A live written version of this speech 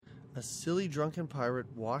A silly drunken pirate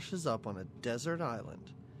washes up on a desert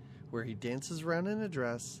island where he dances around in a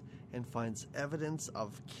dress and finds evidence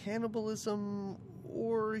of cannibalism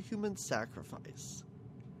or human sacrifice.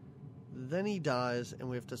 Then he dies, and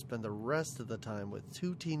we have to spend the rest of the time with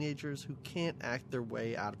two teenagers who can't act their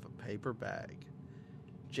way out of a paper bag.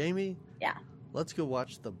 Jamie? Yeah. Let's go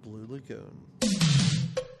watch The Blue Lagoon.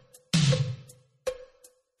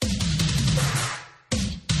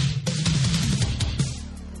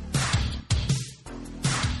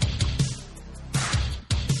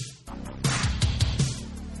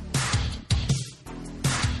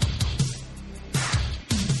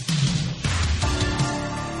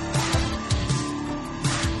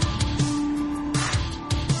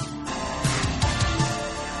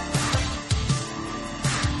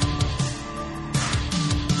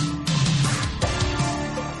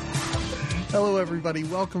 Hello, everybody.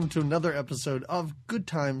 Welcome to another episode of Good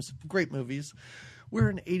Times, Great Movies. We're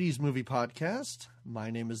an 80s movie podcast.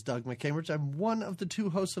 My name is Doug McCambridge. I'm one of the two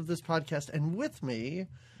hosts of this podcast, and with me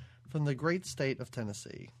from the great state of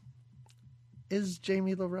Tennessee is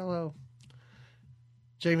Jamie Lorello.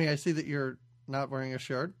 Jamie, I see that you're not wearing a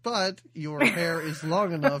shirt, but your hair is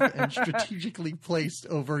long enough and strategically placed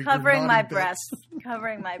over covering your my bits. breasts.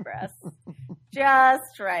 Covering my breasts.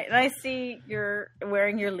 Just right. And I see you're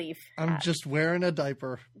wearing your leaf hat. I'm just wearing a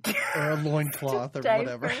diaper or a loincloth or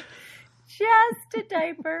whatever. Just a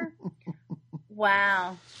diaper.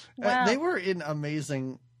 Wow. They were in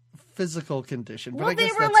amazing physical condition. But well, I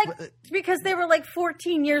guess they were because they were like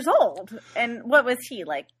 14 years old. And what was he,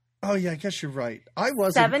 like? Oh, yeah, I guess you're right. I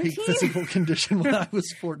was 17? in peak physical condition when I was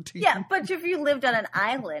 14. Yeah, but if you lived on an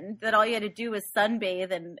island, that all you had to do was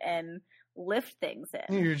sunbathe and lift things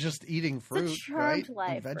in. You're just eating fruit, it's a charmed right?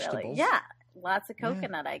 life, and vegetables. really. Yeah, lots of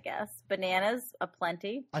coconut, I guess. Bananas,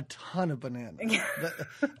 aplenty. A ton of bananas.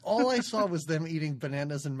 All I saw was them eating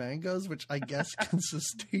bananas and mangoes, which I guess can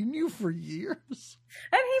sustain you for years.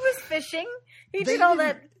 And he was fishing. He did all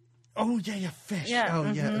that. Oh, yeah, fish. Yeah,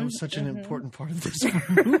 oh, yeah, it was such an important part of this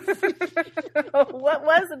movie. What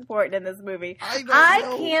was important in this movie? I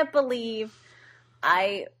can't believe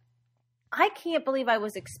I can't believe I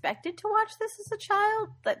was expected to watch this as a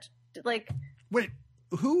child. That, like... Wait,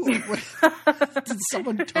 who? Did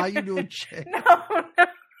someone tie you to a chair?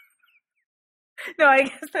 No, I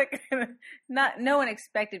guess that kind of... No one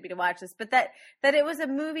expected me to watch this, but that it was a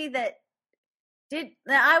movie that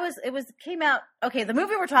came out. Okay, the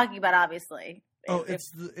movie we're talking about, obviously.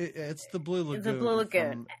 It's the Blue Lagoon. The Blue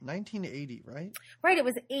Lagoon, from 1980, right? Right, it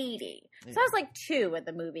was 80. So I was like 2 when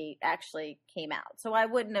the movie actually came out. So I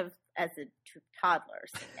wouldn't have, as a toddler,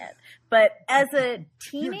 seen it. But as a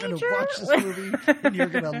teenager, you're gonna watch this movie and you're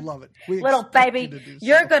gonna love it. Little baby,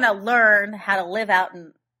 you're gonna learn how to live out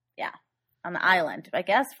on the island, I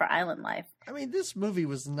guess, for island life. I mean, this movie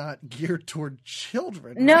was not geared toward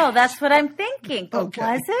children. No, right? That's what I'm thinking. But okay.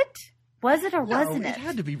 Was it? Was it or wasn't it? It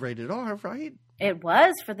had to be rated R, right? It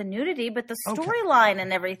was for the nudity, but the storyline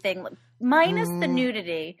and everything, minus the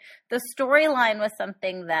nudity, the storyline was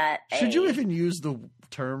something that... Should you even use the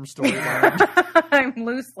term storyline? I'm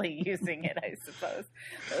loosely using it, I suppose.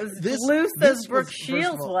 As loose as Brooke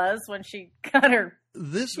Shields was when she got her...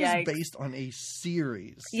 This was based on a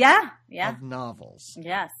series of novels.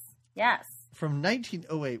 Yes. From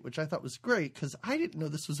 1908, which I thought was great because I didn't know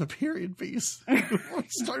this was a period piece.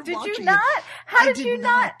 Did you not? How did you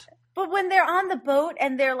not? But when they're on the boat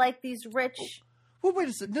and they're like these rich... Well, wait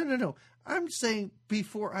a second. No. I'm saying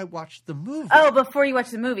before I watched the movie. Oh, before you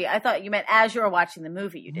watched the movie. I thought you meant as you were watching the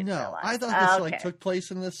movie you didn't realize. I thought this took place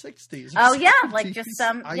in the 60s. Oh, yeah. Like just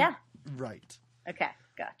some... Right. Okay.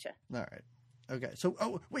 Gotcha. All right. Okay.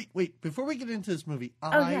 So, wait. Before we get into this movie,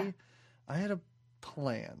 I had a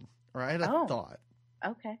plan. Or I had a thought.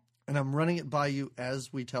 Okay. And I'm running it by you as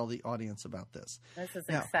we tell the audience about this. This is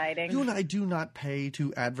exciting. You and I do not pay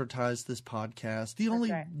to advertise this podcast. The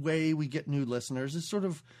only way we get new listeners is sort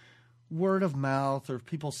of word of mouth or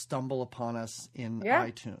people stumble upon us in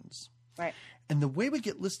iTunes. Right. And the way we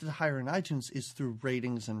get listed higher in iTunes is through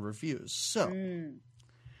ratings and reviews. So...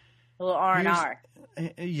 A little R&R.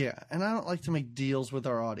 Yeah, and I don't like to make deals with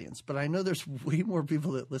our audience, but I know there's way more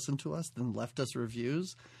people that listen to us than left us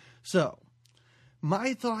reviews. So,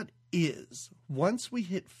 my thought is, once we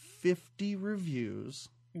hit 50 reviews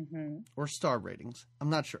or star ratings,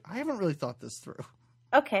 I'm not sure. I haven't really thought this through.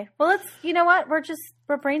 Okay. Well, you know what? We're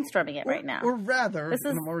brainstorming it right now. Or rather, and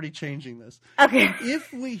I'm already changing this. Okay.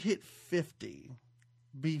 If we hit 50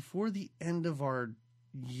 before the end of our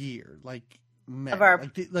year, like May,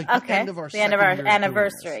 the end of our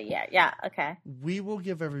anniversary. Yeah. Okay. We will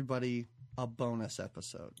give everybody a bonus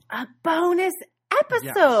episode. A bonus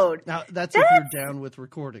episode. Yes. Now, that's if you're down with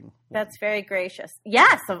recording. That's very gracious.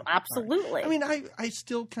 Yes, absolutely. I mean, I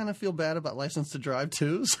still kind of feel bad about License to Drive,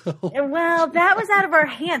 too. So. Well, that was out of our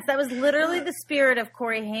hands. That was literally the spirit of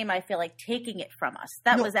Corey Haim, I feel like, taking it from us.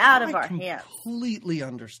 That was out of our hands. I completely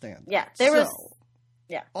understand. Yeah,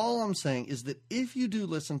 Yeah. All I'm saying is that if you do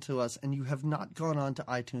listen to us and you have not gone on to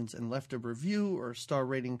iTunes and left a review or a star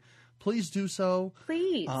rating, please do so.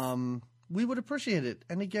 Please. We would appreciate it.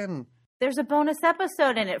 And again, there's a bonus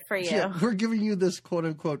episode in it for you. Yeah, we're giving you this quote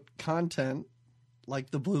unquote content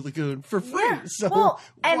like the Blue Lagoon for free. Yeah. So well,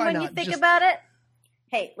 and when you think about it,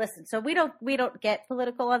 hey, listen, so we don't get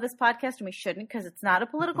political on this podcast, and we shouldn't, because it's not a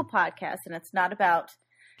political podcast and it's not about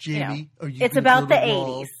Jamie, it's about the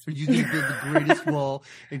 80s. Are you going to build the greatest wall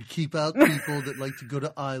and keep out people that like to go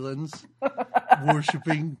to islands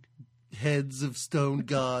worshiping heads of stone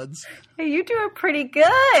gods? Hey, you're doing pretty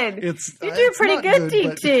good. You're doing pretty good,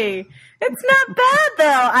 DT. It's not bad,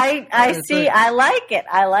 though. I see. I like it.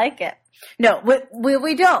 I like it. No,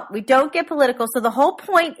 we don't. We don't get political. So the whole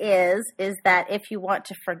point is that if you want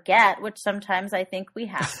to forget, which sometimes I think we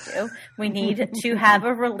have to, we need to have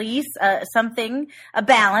a release, a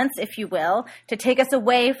balance, if you will, to take us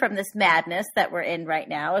away from this madness that we're in right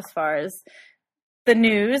now as far as the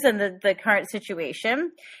news and the current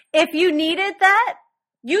situation. If you needed that,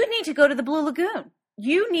 you need to go to the Blue Lagoon.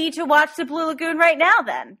 You need to watch the Blue Lagoon right now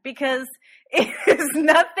then, because it is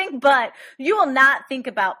nothing but, you will not think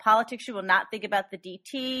about politics. You will not think about the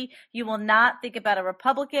DT. You will not think about a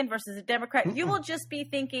Republican versus a Democrat. You will just be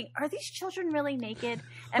thinking, are these children really naked?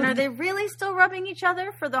 And are they really still rubbing each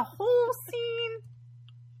other for the whole scene?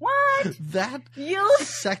 What? That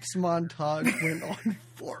sex montage went on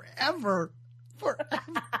forever.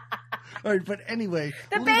 All right, but anyway.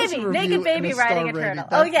 The baby, naked baby riding a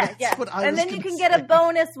turtle. Yeah. And then you can get a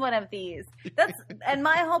bonus one of these. And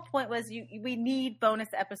my whole point was we need bonus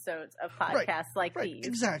episodes of podcasts like these.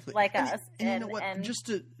 Exactly. Like us. And you know what?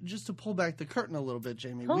 Just to pull back the curtain a little bit,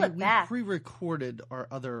 Jamie. We pre-recorded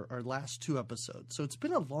our last 2 episodes. So it's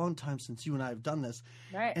been a long time since you and I have done this.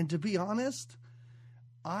 Right. And to be honest,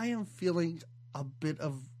 I am feeling a bit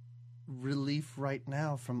of relief right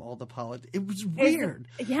now from all the politics. It was weird.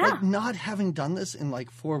 Like not having done this in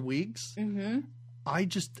like 4 weeks. Mm-hmm. I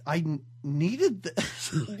needed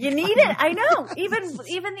this. You need it. I know. Even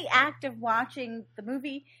the act of watching the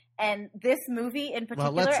movie and this movie in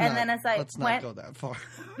particular, let's not go that far.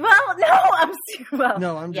 I'm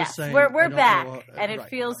just saying we're back, and it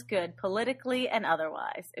feels good politically and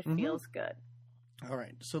otherwise. It feels good. All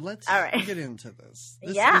right, so let's get into this.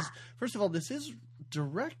 First of all, this is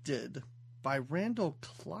directed by Randall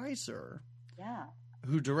Kleiser. Yeah.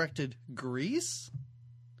 Who directed Grease?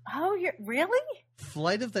 Oh, really?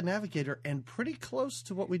 Flight of the Navigator, and pretty close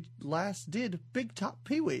to what we last did, Big Top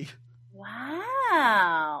Pee-wee.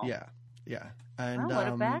 Wow. Yeah. And what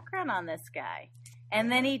a background on this guy. And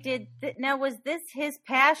then he did. Now, was this his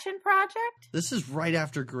passion project? This is right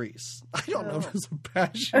after Grease. I don't know if it was a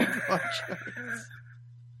passion project.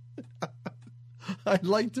 I'd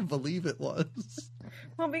like to believe it was.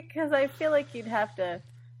 Well, because I feel like you'd have to.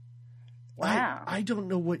 Wow. I don't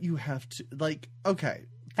know what you have to like. Okay.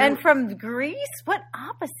 And from Grease, what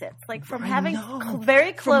opposites? Like from having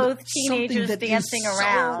very clothed teenagers dancing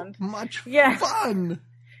around. So much fun.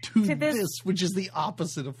 To this, which is the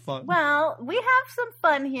opposite of fun. Well, we have some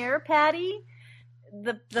fun here, Patty,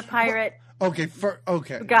 the pirate. Okay,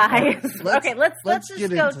 guys. Let's just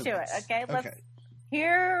go to this. it. Okay,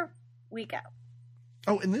 here we go.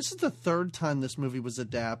 Oh, and this is the 3rd time this movie was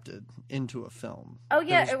adapted into a film. Oh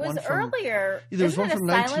yeah, it was earlier. There's one from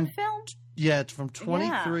a silent film. Yeah, it's from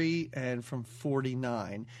 23 and from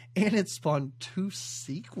 49, and it spawned 2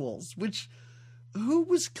 sequels, which. Who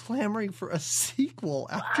was clamoring for a sequel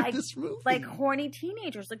after this movie? Like horny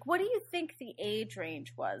teenagers. Like, what do you think the age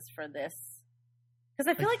range was for this?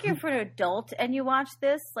 Because I feel like if you're an adult and you watch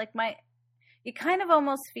this, you kind of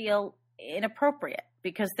almost feel inappropriate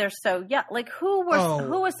because they're so young. Like, who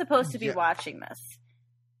was supposed to be watching this?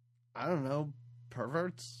 I don't know.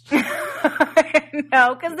 Perverts?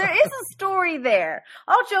 No, because there is a story there.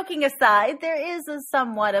 All joking aside, there is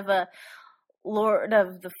somewhat of a Lord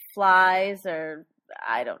of the Flies, or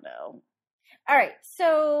I don't know. All right,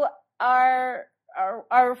 so our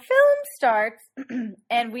film starts,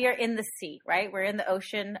 and we are in the sea, right? We're in the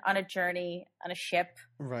ocean on a journey on a ship,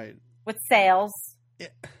 right? With sails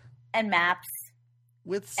and maps.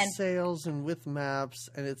 Sails and with maps,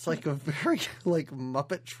 and it's like a very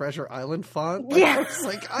Muppet Treasure Island font.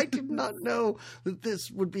 I did not know that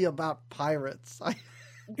this would be about pirates.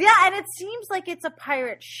 Yeah, and it seems like it's a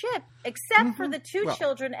pirate ship, except for the 2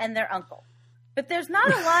 children and their uncle. But there's not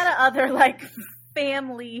a lot of other,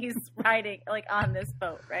 families riding like on this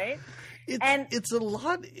boat, right? It's a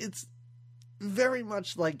lot. It's very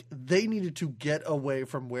much like they needed to get away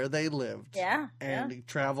from where they lived. And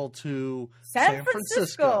travel to San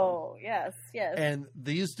Francisco. Yes. And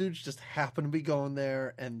these dudes just happened to be going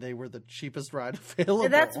there, and they were the cheapest ride available.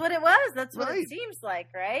 That's what it was. That's what it seems like,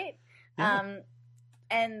 right? Yeah.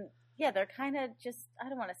 And they're kind of just, I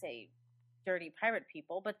don't want to say dirty pirate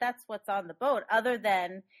people, but that's what's on the boat, other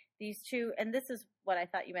than these two. And this is what I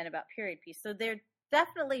thought you meant about period piece. So they're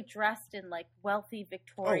definitely dressed in like wealthy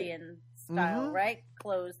Victorian style, right?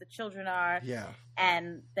 Clothes. The children are. Yeah.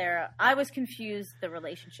 And I was confused the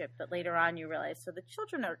relationship, but later on you realize, so the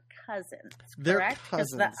children are cousins, they're correct?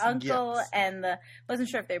 cousins. Because the uncle and wasn't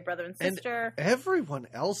sure if they're brother and sister. And everyone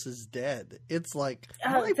else is dead. It's like,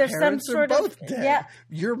 my there's parents some are sort both dead. Yeah.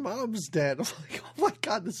 Your mom's dead. I'm like, oh my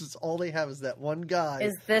God, this is all they have is that one guy.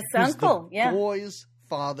 Is this uncle? The boy's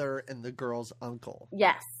father and the girl's uncle.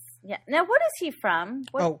 Yes. Yeah. Now, what is he from?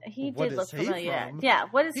 He did look familiar. From? Yeah.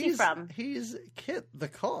 What is he from? He's Kit the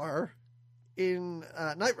car in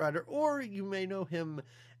Knight Rider, or you may know him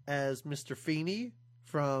as Mr. Feeney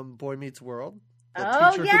from Boy Meets World.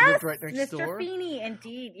 Yes, who lived right next Mr. door. Feeney,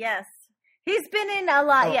 indeed. Yes, he's been in a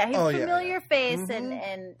lot. He's a familiar face,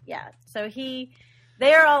 and so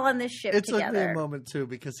they are all on this ship together. It's a moment too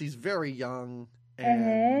because he's very young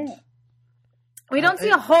and. We don't see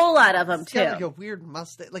a whole lot of him, too. He's got like a weird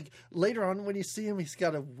mustache. Like later on when you see him, he's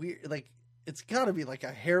got a weird, like, it's got to be like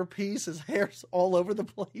a hairpiece. His hair's all over the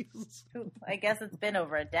place. I guess it's been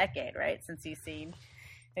over a decade, right, since he's seen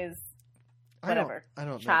his I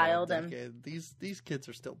don't child. Know these kids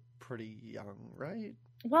are still pretty young, right?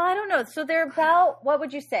 Well, I don't know. So they're about, what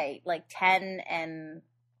would you say, like 10 and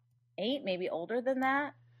 8, maybe older than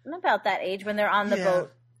that? About that age when they're on the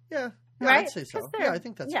boat. Yeah. Right? I'd say so. Yeah, I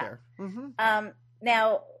think that's fair. Mm-hmm.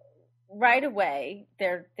 Now, right away,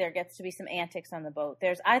 there gets to be some antics on the boat.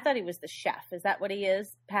 I thought he was the chef. Is that what he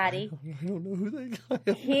is, Patty? I don't know who that guy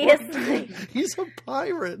is. He is. He's a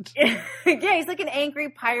pirate. He's like an angry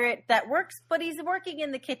pirate that works, but he's working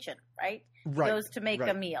in the kitchen, right? Right. Goes to make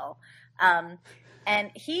a meal.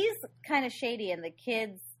 And he's kind of shady, and the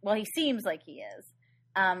kids, well, he seems like he is.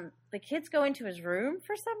 The kids go into his room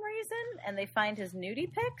for some reason, and they find his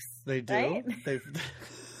nudie pics. They do. Right?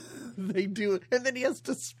 They do, and then he has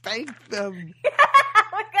to spank them. Oh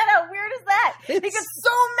my God, how weird is that? He gets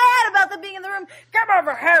so mad about them being in the room. Come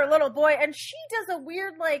over here, little boy. And she does a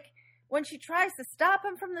weird, like, when she tries to stop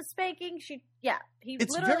him from the spanking,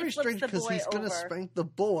 it's very strange because he's going to spank the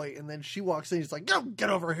boy, and then she walks in, he's like, "No, get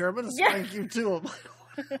over here, I'm going to spank you too." I'm like,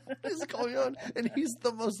 what is going on? And he's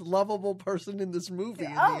the most lovable person in this movie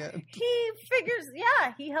in the end. He figures,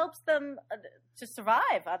 he helps them to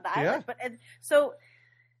survive on the island. So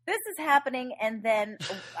this is happening, and then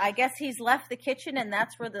I guess he's left the kitchen, and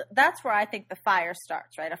that's where I think the fire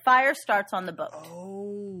starts, right? A fire starts on the boat.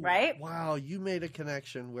 Oh. Right? Wow, you made a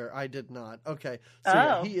connection where I did not. Okay.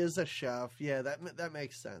 So he is a chef. Yeah, that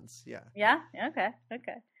makes sense. Yeah. Yeah? Okay.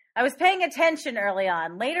 I was paying attention early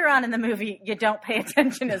on. Later on in the movie, you don't pay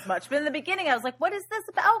attention as much. But in the beginning, I was like, what is this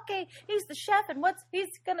about? Okay, he's the chef, and what's he's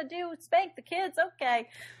going to do? Spank the kids? Okay.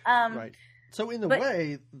 Right. So in a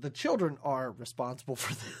way, the children are responsible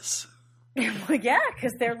for this. Well, yeah,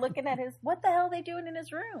 because they're looking at what the hell are they doing in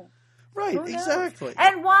his room? Right, exactly.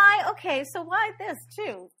 And why? Okay, so why this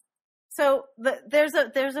too? So there's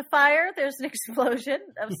a fire, there's an explosion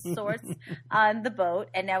of sorts on the boat,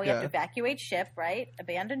 and now we have to evacuate ship, right?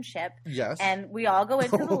 Abandoned ship. Yes. And we all go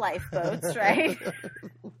into the lifeboats, right?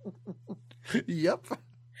 Yep.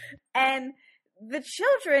 And the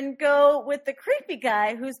children go with the creepy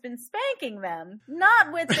guy who's been spanking them,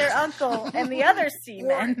 not with their uncle and the other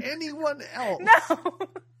seamen. Or anyone else. No.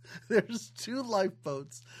 There's 2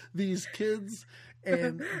 lifeboats. These kids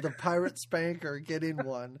and the pirate spanker get in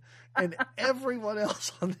one, and everyone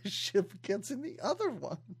else on the ship gets in the other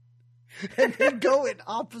one. And they go in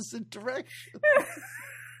opposite directions.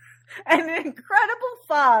 And an incredible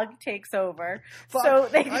fog takes over, so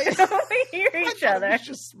they can only hear each other. It was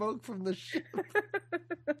just smoke from the ship.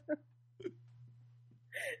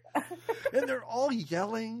 And they're all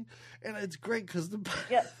yelling, and it's great because the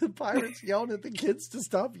pirate's yelling at the kids to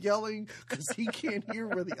stop yelling because he can't hear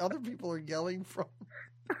where the other people are yelling from.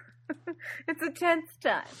 It's a tense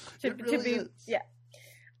time to be. Is. Yeah.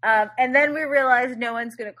 And then we realize no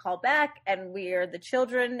one's going to call back, and we are the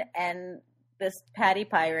children and this Patty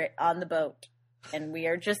pirate on the boat. And we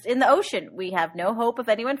are just in the ocean. We have no hope of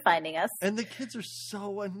anyone finding us. And the kids are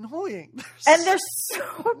so annoying. They're so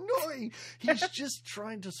annoying. He's just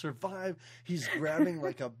trying to survive. He's grabbing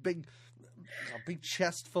like a big a big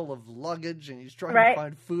chest full of luggage, and he's trying right. to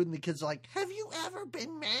find food, and the kids are like, "Have you ever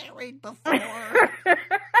been married before?"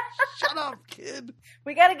 Shut up, kid.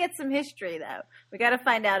 We got to get some history, though. We got to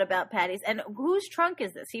find out about Patty's. And whose trunk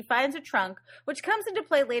is this? He finds a trunk, which comes into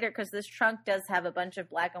play later because this trunk does have a bunch of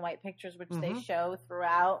black and white pictures, which they show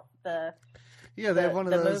throughout the. Yeah, they have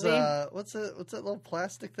one of those. What's that little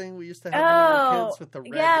plastic thing we used to have when we were kids with the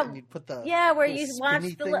red, and you put the where you watch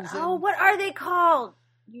the what are they called?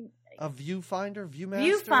 A viewfinder,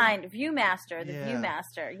 Viewmaster, the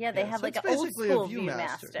Viewmaster. Yeah, they have like an old school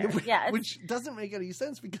Viewmaster. Yeah, which doesn't make any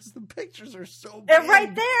sense because the pictures are so big. They're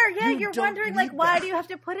right there. Yeah, you're wondering like why do you have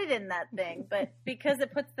to put it in that thing? But because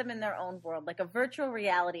it puts them in their own world, like a virtual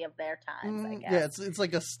reality of their times. I guess. Yeah, it's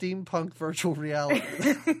like a steampunk virtual reality.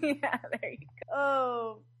 Yeah, there you go.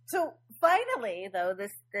 Oh, so finally, though,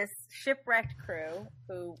 this shipwrecked crew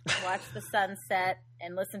who watched the sunset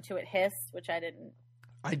and listened to it hiss, which I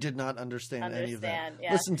did not understand any of that.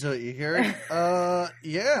 Yeah. Listen to it. You hear it?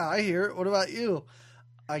 Yeah, I hear it. What about you?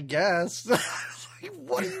 I guess.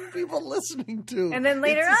 What are you people listening to? And then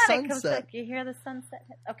later on, it comes like, you hear the sunset.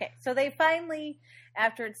 Okay, so they finally,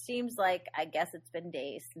 after it seems like, I guess it's been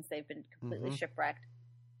days since they've been completely shipwrecked,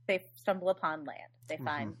 they stumble upon land. They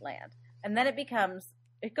find land. And then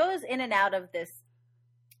it goes in and out of this,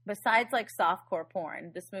 besides like softcore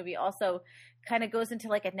porn, this movie also kind of goes into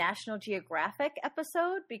like a National Geographic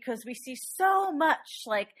episode because we see so much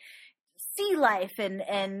like sea life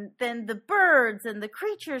and then the birds and the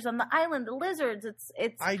creatures on the island, the lizards.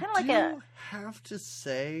 It's kind of like I have to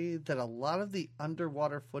say that a lot of the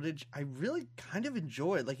underwater footage I really kind of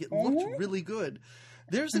enjoyed. Like it looked really good.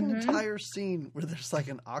 There's an entire scene where there's like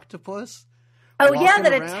an octopus. Oh yeah, And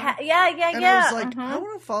I was like, I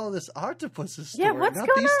want to follow this octopus's story. Yeah, what's not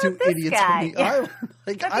going these on two with this idiots guy? on the island.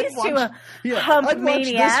 Like I'd watch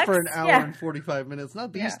this for an hour and 45 minutes.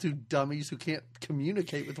 Not these two dummies who can't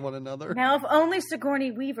communicate with one another. Now, if only Sigourney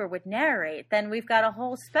Weaver would narrate, then we've got a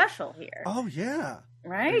whole special here. Oh yeah,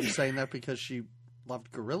 right? Are you saying that because she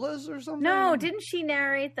loved gorillas or something? No, didn't she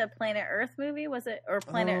narrate the Planet Earth movie? Was it or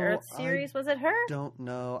Planet Earth series? Was it her? Don't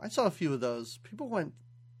know. I saw a few of those. People went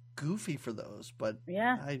goofy for those, but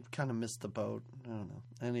I kind of missed the boat. I don't know.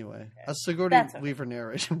 Anyway, a Sigourney Weaver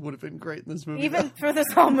narration would have been great in this movie. Even through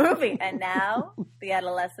this whole movie. And now the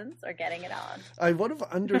adolescents are getting it on. I would have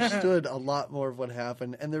understood a lot more of what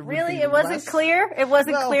happened. And there really? It wasn't clear? It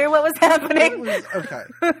wasn't clear what was happening? Okay.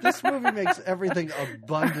 This movie makes everything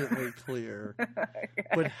abundantly clear.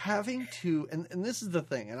 But having to, and this is the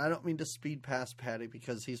thing, and I don't mean to speed past Patty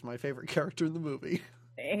because he's my favorite character in the movie.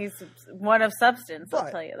 He's one of substance,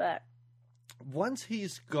 I'll tell you that. Once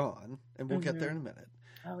he's gone, and we'll get there in a minute,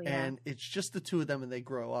 and it's just the two of them and they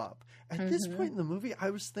grow up. At this point in the movie,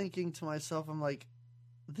 I was thinking to myself, I'm like,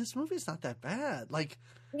 this movie's not that bad. Like,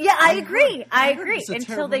 yeah, I agree.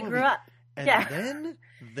 Until they grew up. And then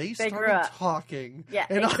they started talking. Yeah,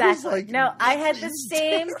 and exactly. I was like, I had the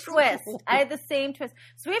same twist. I had the same twist.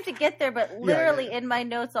 So we have to get there, but literally in my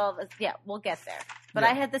notes, all of us, we'll get there. But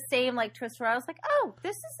I had the same like twist where I was like, oh,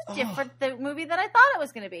 this is a different movie than I thought it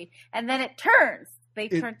was going to be. And then it turns. They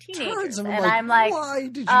turn teenagers. And I'm like, why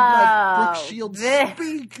did you let Brooke Shields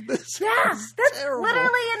speak? That's terrible.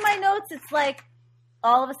 Literally in my notes, it's like,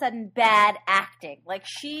 all of a sudden, bad acting. Like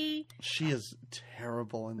she is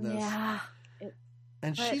terrible in this. Yeah.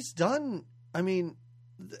 And she's done, I mean,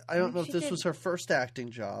 I don't know if this was her first acting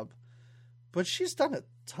job, but she's done a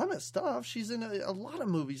ton of stuff. She's in a lot of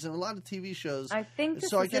movies and a lot of TV shows. I think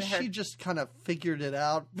so. I guess she just kind of figured it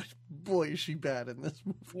out. But boy, is she bad in this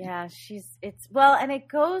movie. Yeah, and it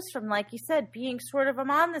goes from, like you said, being sort of,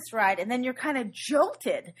 I'm on this ride, and then you're kind of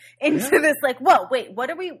jolted into this, like, whoa, wait, what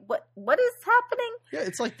is happening? Yeah,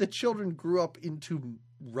 it's like the children grew up into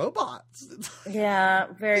robots. Yeah,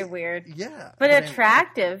 very weird. Yeah. But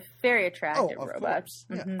attractive, very attractive robots.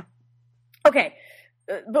 Course. Yeah. Okay.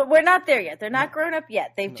 But we're not there yet. They're not grown up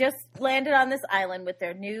yet. They've just landed on this island with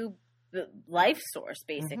their new life source,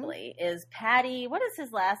 basically, is Patty. What is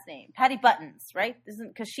his last name? Patty Buttons, right?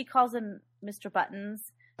 Because she calls him Mr. Buttons.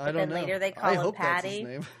 But I don't know. Later they call him Patty. That's his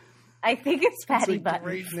name. I think it's Patty Buttons.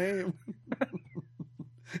 Great name.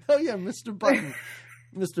 Oh, yeah, Mr. Button.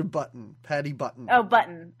 Mr. Button. Patty Button. Oh,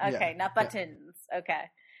 Button. Okay, not Buttons. Yeah. Okay.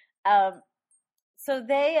 So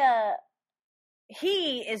they...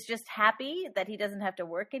 he is just happy that he doesn't have to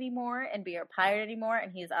work anymore and be a pirate anymore,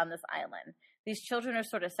 and he's on this island. These children are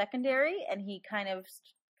sort of secondary, and he kind of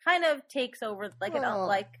takes over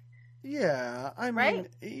Yeah, I mean,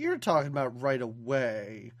 you're talking about right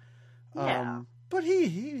away. Yeah. But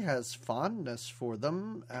he has fondness for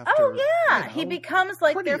them after. Oh yeah, he becomes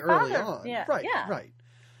like their father. On. Yeah, right.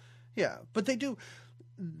 Yeah, but they do.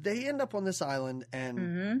 they end up on this island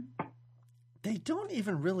and they don't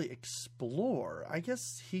even really explore. I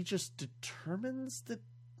guess he just determines that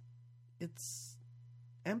it's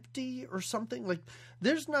empty or something. Like,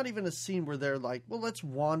 there's not even a scene where they're like, well, let's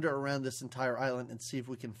wander around this entire island and see if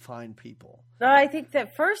we can find people. No, I think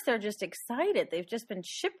that first they're just excited. They've just been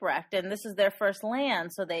shipwrecked, and this is their first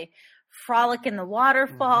land, so they frolic in the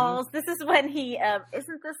waterfalls. This is when he,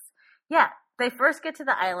 isn't this, yeah, they first get to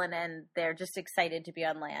the island, and they're just excited to be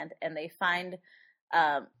on land, and they find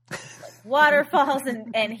like waterfalls,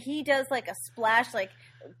 and he does like a splash, like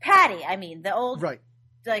Patty, I mean, the old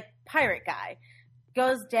like pirate guy,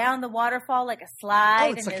 goes down the waterfall like a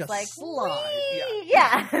slide, and like is like slide.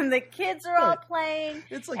 Yeah, and the kids are all playing,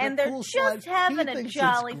 it's like and a they're cool just slide. having a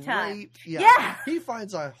jolly time. Yeah, he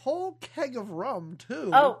finds a whole keg of rum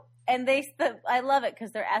too. Oh, and I love it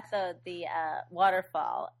because they're at the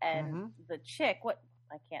waterfall, and the chick,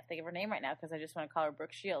 I can't think of her name right now because I just want to call her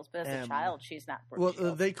Brooke Shields, but as a child, she's not Brooke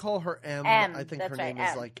Shields. They call her M. I think her name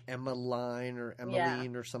is like Emmeline or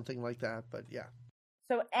Emmeline or something like that, but yeah.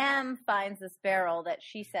 So M finds this barrel that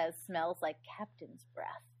she says smells like captain's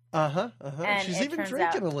breath. And she's even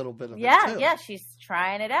drinking a little bit of it, too. Yeah, she's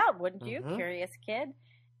trying it out, wouldn't you? Curious kid.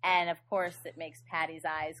 And, of course, it makes Patty's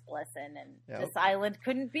eyes glisten, and this island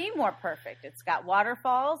couldn't be more perfect. It's got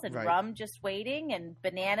waterfalls and rum just waiting and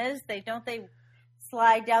bananas. They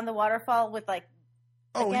slide down the waterfall with, like,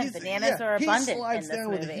 bananas are abundant in this movie. He slides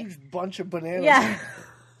down with a huge bunch of bananas. Yeah.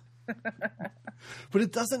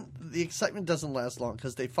 But the excitement doesn't last long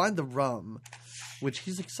because they find the rum, which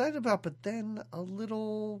he's excited about, but then a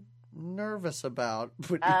little nervous about.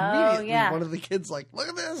 But immediately one of the kids like, look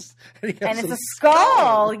at this. And it's a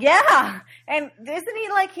skull. Yeah. And isn't he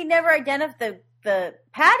like, he never identified the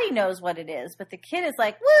Patty knows what it is, but the kid is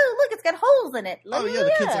like, woo, look, it's got holes in it. Oh, yeah,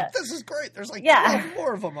 the kid's like, this is great. There's like 12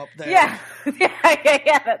 more of them up there. Yeah,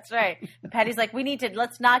 that's right. And Patty's like,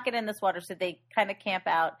 let's not get in this water. So they kind of camp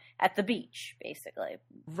out at the beach, basically,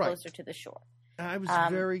 closer to the shore. And I was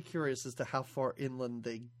very curious as to how far inland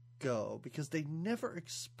they go, because they never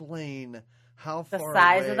explain how far the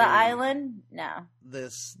size of the island. No,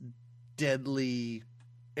 this deadly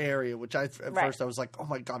area, which at first I was like, oh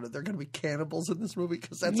my god, are there going to be cannibals in this movie?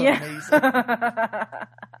 Because that's amazing.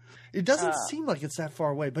 It doesn't seem like it's that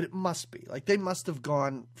far away, but it must be. Like, they must have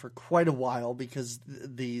gone for quite a while, because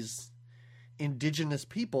these indigenous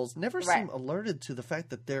peoples never seem alerted to the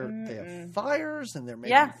fact that they have fires and they're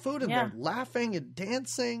making food and they're laughing and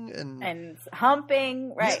dancing and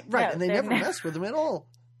humping. Right. No, and they never mess with them at all.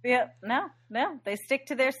 Yeah, no. They stick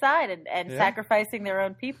to their side and sacrificing their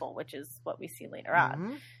own people, which is what we see later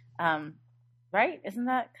on. Right? Isn't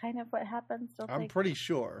that kind of what happens? I'm pretty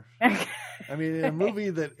sure. I mean, in a movie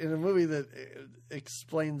that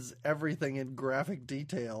explains everything in graphic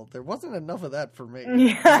detail, there wasn't enough of that for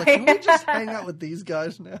me. Like, can we just hang out with these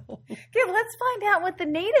guys now? Yeah, let's find out what the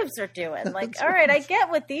natives are doing. Like, all right, I get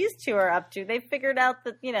what these two are up to. They figured out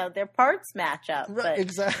that, their parts match up. Right, but,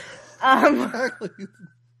 exactly. Exactly.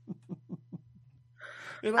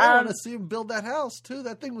 And I want to see them build that house, too.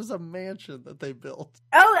 That thing was a mansion that they built.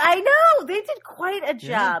 Oh, I know. They did quite a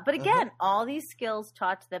job. But again, all these skills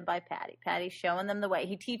taught to them by Patty. Patty's showing them the way.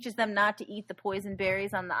 He teaches them not to eat the poison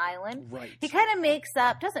berries on the island. Right. He kind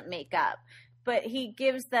of doesn't make up, but he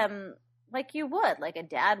gives them, like you would, like a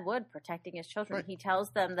dad would, protecting his children. Right. He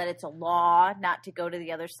tells them that it's a law not to go to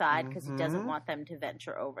the other side because he doesn't want them to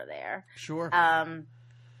venture over there. Sure.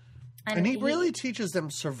 And he really teaches them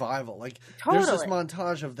survival. Like, there's this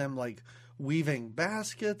montage of them, like, weaving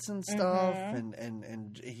baskets and stuff,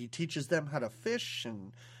 and he teaches them how to fish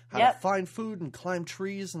and how to find food and climb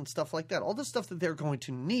trees and stuff like that. All the stuff that they're going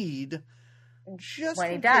to need just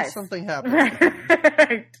when in case something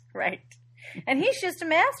happens. Right. And he's just a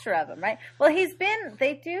master of them, right? Well,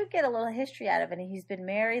 they do get a little history out of it. He's been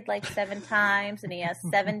married like 7 times, and he has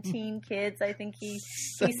 17 kids, I think he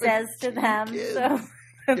says to them. Kids. So...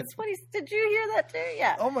 That's what did you hear that too?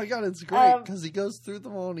 Yeah. Oh my god, it's great because he goes through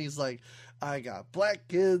them all and he's like, I got black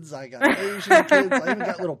kids, I got Asian kids, I even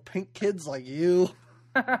got little pink kids like you.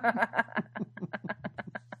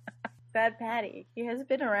 Bad Patty. He has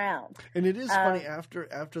been around. And it is funny, after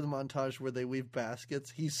the montage where they weave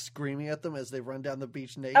baskets, he's screaming at them as they run down the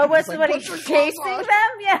beach naked. Oh, what's he's chasing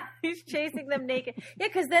them? Yeah, he's chasing them naked. Yeah,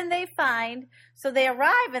 because then they they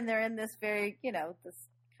arrive and they're in this very, this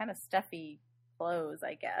kind of stuffy clothes,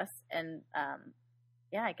 I guess. And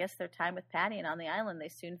I guess their time with Patty and on the island, they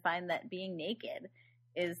soon find that being naked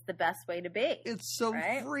is the best way to be. It's so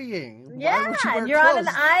freeing. Yeah, and you're on an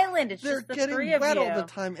island. It's just the three of you. They're getting wet all the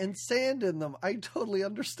time and sand in them. I totally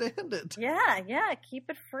understand it. Yeah, keep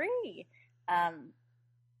it free.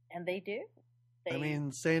 And they do. I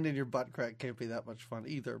mean, sand in your butt crack can't be that much fun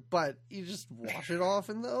either, but you just wash it off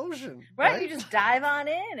in the ocean. Right? You just dive on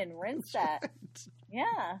in and rinse that. Right.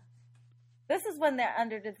 Yeah. This is when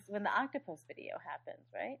when the octopus video happens,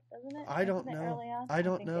 right? Doesn't it? I don't know. I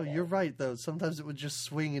don't know. You're right, though. Sometimes it would just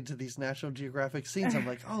swing into these National Geographic scenes. I'm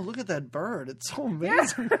like, oh, look at that bird. It's so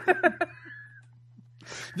amazing.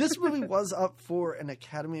 This movie was up for an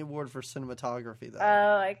Academy Award for cinematography, though.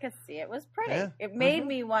 Oh, I could see. It was pretty. Yeah. It made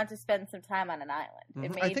me want to spend some time on an island.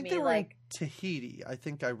 It made I think they were in Tahiti. I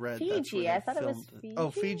think I read Fiji. I thought it was Fiji. Oh,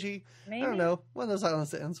 Fiji? Maybe? I don't know. One of those islands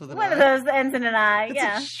that ends with an I. One of those that ends in an I,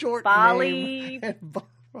 yeah. It's a short Bali. name.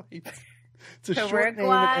 Right. It's a short name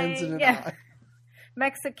that ends in an I.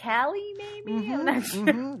 Mexicali, maybe? I'm not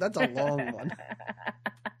sure. That's a long one.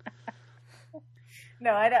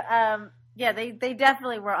 No, I don't. Yeah, they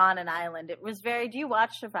definitely were on an island. It was very. Do you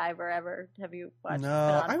watch Survivor ever? Have you watched? No,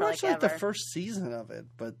 I watched the first season of it,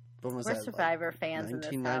 but when was we're that? Survivor fans.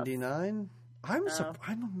 1999.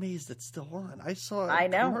 I'm amazed it's still on. I saw a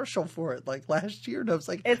commercial for it like last year, and I was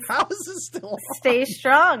like, "How is this still on?" Stay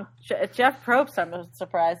strong, Jeff Probst. I'm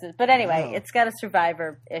surprised, but anyway, It's got a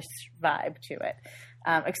Survivor-ish vibe to it.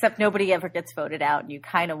 Except nobody ever gets voted out, and you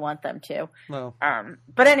kind of want them to. No.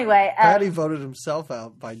 But anyway, Patty voted himself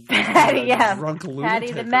out by Patty, drunk lunatic.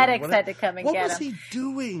 Patty, the medics had to come and get him. What was he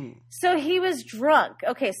doing? So he was drunk.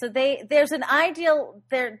 Okay, so there's an ideal.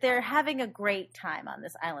 They're having a great time on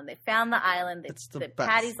this island. They found the island. It's the best.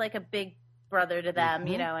 Patty's like a big brother to them,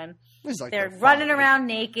 you know, and like they're running around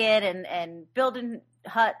naked and building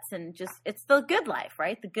huts and just it's the good life,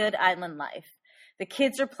 right? The good island life. The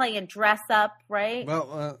kids are playing dress up, right?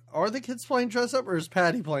 Well, are the kids playing dress up, or is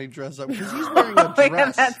Patty playing dress up? Because he's wearing a dress.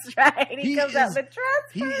 Yeah, that's right. He comes out with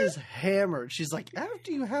dress. He is hammered. She's like,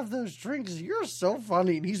 after you have those drinks, you're so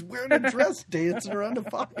funny. And he's wearing a dress dancing around a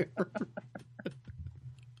fire.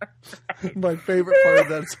 My favorite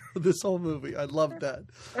part of this whole movie. I love that.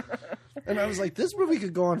 And I was like, this movie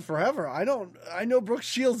could go on forever. I know Brooke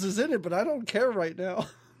Shields is in it, but I don't care right now.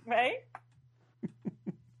 Right?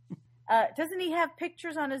 Doesn't he have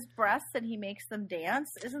pictures on his breasts and he makes them dance?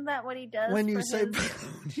 Isn't that what he does? When you say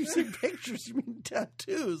pictures, you mean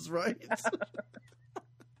tattoos, right?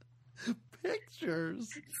 Pictures.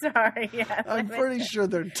 Sorry, yeah. I'm pretty sure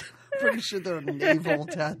they're navel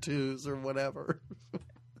tattoos or whatever.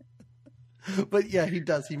 But yeah, he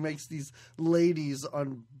does. He makes these ladies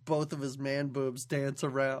on both of his man boobs dance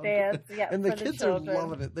around. And the kids are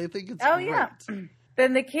loving it. They think it's great. Yeah.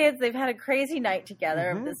 Then the kids, they've had a crazy night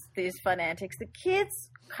together of these fun antics. The kids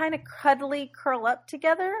kind of cuddly curl up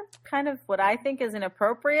together, kind of what I think is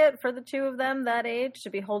inappropriate for the two of them that age to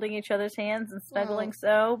be holding each other's hands and snuggling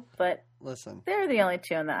but listen, they're the only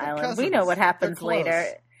two on the island. Cousins. We know what happens later.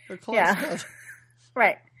 They're close. Yeah.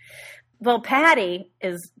 Right. Well, Patty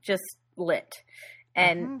is just lit.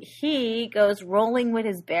 And he goes rolling with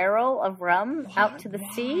his barrel of rum out to the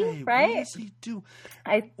sea, right? What does he do?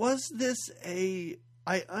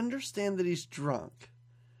 I understand that he's drunk,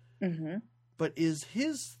 but is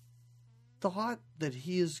his thought that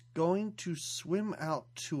he is going to swim out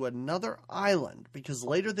to another island, because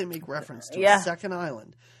later they make reference to a second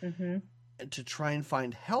island, to try and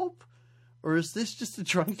find help? Or is this just a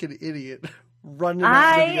drunken idiot running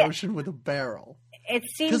out of the ocean with a barrel? It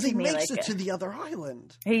seems because he makes it to the other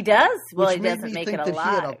island. He does. Well, he doesn't make it alive.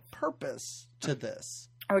 That he had a purpose to this,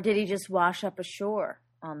 or did he just wash up ashore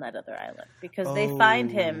on that other island? Because they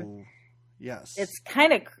find him. Yes, it's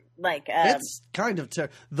kind of like it's kind of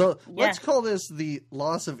let's call this the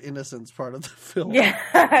loss of innocence part of the film.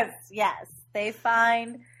 Yes.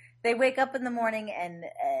 They wake up in the morning and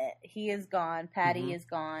he is gone. Patty is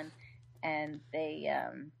gone, and they.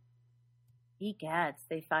 Egads,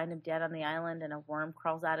 they find him dead on the island, and a worm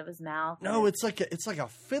crawls out of his mouth. No, it's like a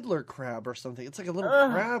fiddler crab or something. It's like a little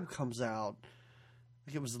crab comes out.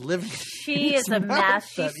 Like it was living. She is a mess.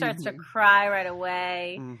 She starts to cry right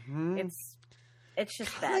away. It's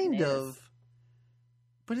just kind of,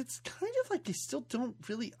 but it's kind of like they still don't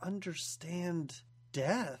really understand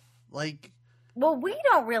death. Like, well, we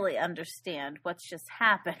don't really understand what's just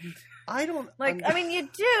happened. I don't I mean, you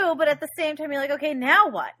do, but at the same time, you're like, okay, now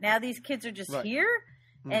what? Now these kids are just here,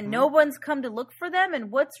 and no one's come to look for them, and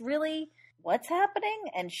what's happening?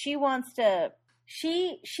 And she wants to.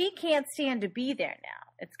 She can't stand to be there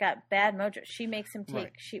now. It's got bad mojo. She makes him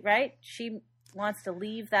take. She wants to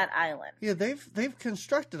leave that island. Yeah, they've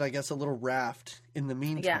constructed, I guess, a little raft in the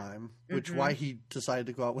meantime, which why he decided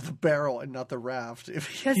to go out with a barrel and not the raft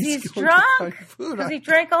because he's drunk. Because he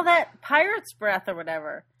drank all that pirate's breath or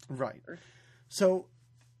whatever. Right. So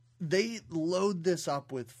they load this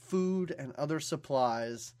up with food and other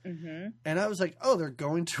supplies. Mm-hmm. And I was like, oh, they're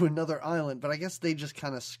going to another island. But I guess they just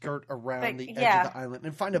kind of skirt around the edge of the island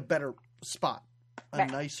and find a better spot, a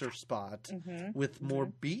nicer spot with more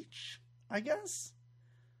beach, I guess.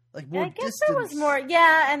 Like more distance. There was more,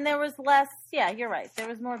 and there was less. Yeah, you're right. There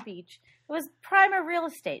was more beach. It was prime real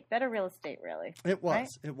estate, better real estate, really. It was, right?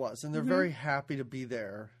 It was, and they're very happy to be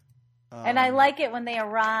there. And I like it when they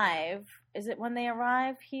arrive. Is it when they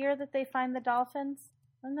arrive here that they find the dolphins?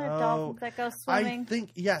 Aren't there dolphins that go swimming? I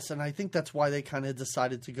think yes, and I think that's why they kind of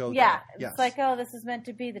decided to go there. Yeah, it's like, oh, this is meant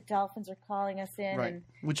to be. The dolphins are calling us in, right? And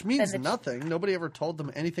which means nothing. Nobody ever told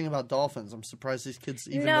them anything about dolphins. I'm surprised these kids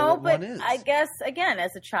even know what one is. I guess again,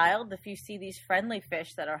 as a child, if you see these friendly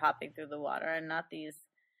fish that are hopping through the water and not these,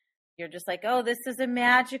 you're just like, oh, this is a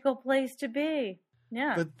magical place to be.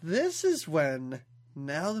 Yeah, but this is when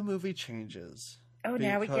now the movie changes. Oh,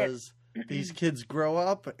 now we get. These kids grow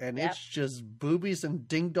up, and it's just boobies and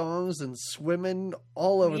ding-dongs and swimming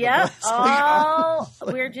all over the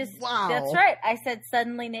place. We're just, that's right. I said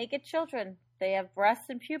suddenly naked children. They have breasts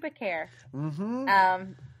and pubic hair.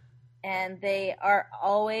 Mm-hmm. And they are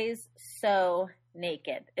always so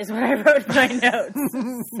naked, is what I wrote in my notes.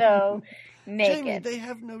 So naked. Jamie, they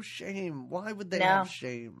have no shame. Why would they have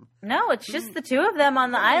shame? No, it's just the two of them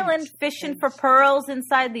on the island fishing for pearls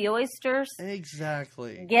inside the oysters.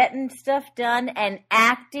 Exactly. Getting stuff done and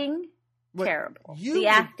acting terrible. The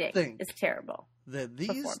acting is terrible. That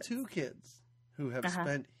these two kids who have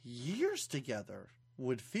spent years together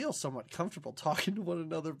would feel somewhat comfortable talking to one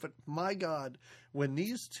another, but my God, when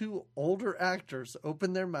these two older actors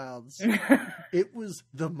opened their mouths, it was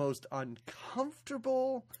the most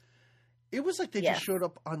uncomfortable. It was like they just showed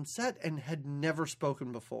up on set and had never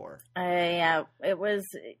spoken before. Yeah, it was.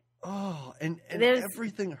 Oh, and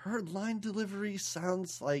everything. Her line delivery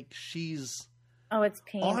sounds like she's. Oh, it's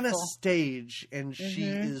painful. On a stage, and she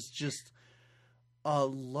is just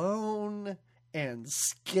alone and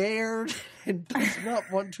scared and does not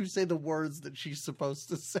want to say the words that she's supposed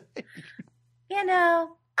to say. You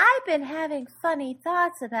know, I've been having funny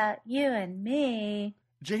thoughts about you and me.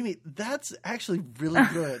 Jamie, that's actually really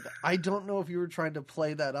good. I don't know if you were trying to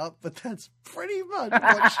play that up, but that's pretty much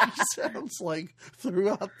what she sounds like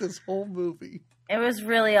throughout this whole movie. It was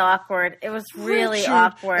really awkward. It was really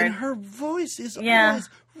awkward. And her voice is always,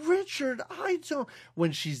 Richard, I don't...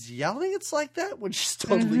 When she's yelling, it's like that. When she's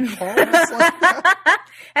totally calm, it's like that.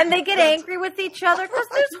 And they get angry with each other because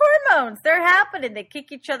there's hormones. They're happening. They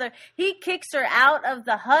kick each other. He kicks her out of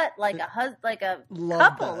the hut like a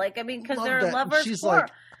couple. That. Because they're lovers. She's like,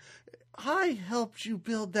 I helped you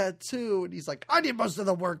build that too. And he's like, I did most of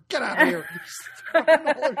the work. Get out of here.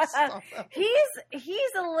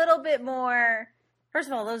 He's a little bit more... First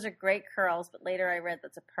of all, those are great curls, but later I read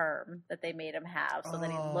that's a perm that they made him have so that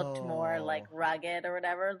he looked more like rugged or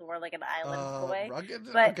whatever, more like an island boy. Rugged?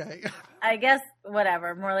 But okay. I guess,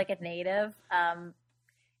 whatever, more like a native.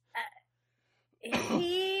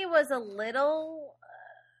 He was a little...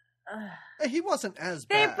 he wasn't as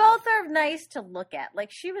bad. They both are nice to look at. Like,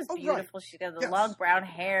 she was beautiful. Right. She got the long brown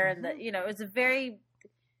hair and it was a very...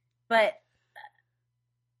 But...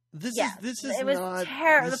 This is it was not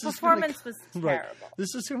terrible. The performance was terrible. Right.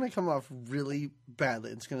 This is going to come off really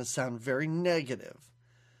badly. It's going to sound very negative.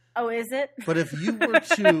 Oh, is it? But if you were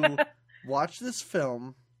to watch this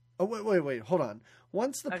film, wait, hold on.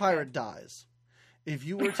 Once the pirate dies, if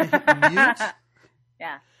you were to hit mute,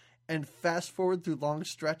 and fast forward through long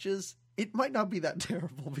stretches, it might not be that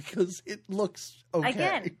terrible because it looks okay.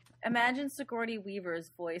 Again, imagine Sigourney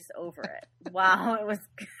Weaver's voice over it. Wow, it was.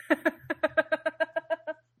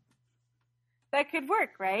 That could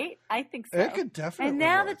work, right? I think so. It could definitely And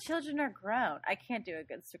now work. the children are grown. I can't do a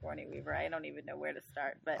good Sigourney Weaver. I don't even know where to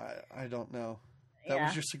start. But I don't know. That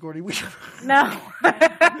was your Sigourney Weaver. No.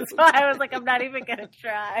 That's why I was like, I'm not even going to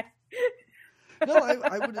try. No,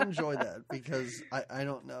 I would enjoy that because I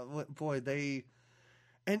don't know. Boy, they...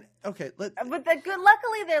 And, okay, but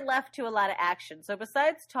luckily they're left to a lot of action. So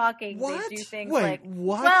besides talking, they do things what?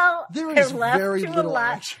 Well, there is very little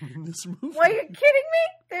action in this movie. Well, you're kidding me?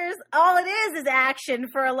 There's all it is action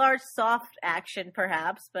for a large soft action,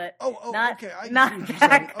 perhaps, but okay. Not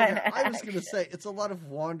that kind of I was going to say, it's a lot of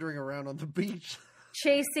wandering around on the beach.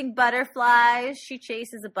 Chasing butterflies. She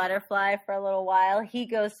chases a butterfly for a little while. He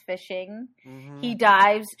goes fishing. Mm-hmm. He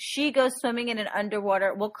dives. She goes swimming in an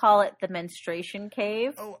underwater. We'll call it the menstruation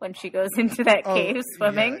cave when she goes into that cave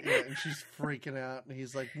swimming. Yeah, and she's freaking out. And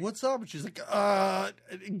he's like, "What's up?" And she's like, "Get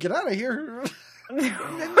out of here."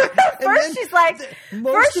 First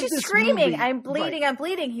she's screaming, "I'm bleeding! Right. I'm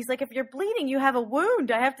bleeding!" He's like, "If you're bleeding, you have a wound.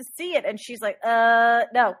 I have to see it." And she's like,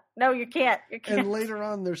 "No." you can't. You can't. And later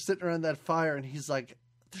on, they're sitting around that fire, and he's like,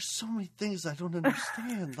 "There's so many things I don't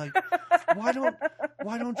understand. Like, why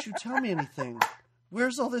don't you tell me anything?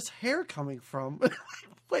 Where's all this hair coming from?"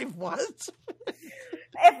 Wait, what?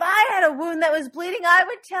 If I had a wound that was bleeding, I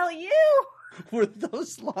would tell you. Were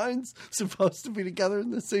those lines supposed to be together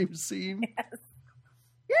in the same scene?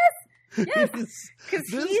 Yes. Because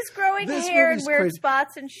he's growing hair in weird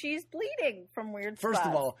spots, and she's bleeding from weird spots. First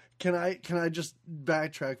of all, can I just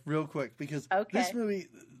backtrack real quick? Because this movie,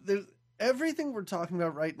 there's everything we're talking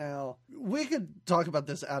about right now. We could talk about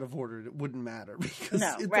this out of order; it wouldn't matter because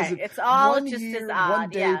it's all just as odd. One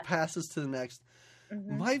day passes to the next.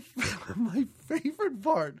 Mm-hmm. My favorite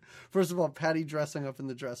part. First of all, Patty dressing up in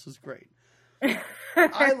the dress was great.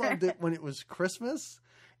 I loved it when it was Christmas,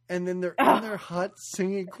 and then they're in their hut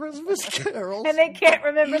singing Christmas carols, and they can't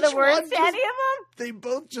remember the words to any of them. They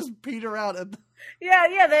both just peter out at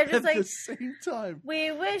they're just at the same time.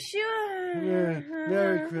 We wish you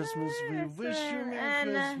Merry Christmas. We wish you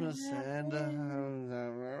Merry Christmas, and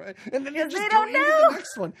then they just go into the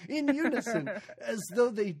next one in unison, as though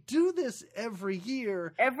they do this every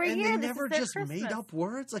year. They never just made up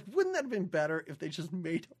words. Like, wouldn't that have been better if they just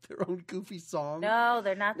made up their own goofy song? No,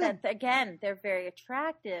 they're not that. Again, they're very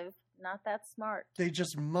attractive, not that smart. They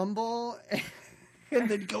just mumble and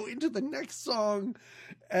then go into the next song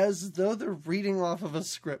as though they're reading off of a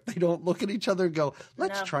script. They don't look at each other and go,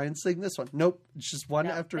 let's try and sing this one. Nope. It's just one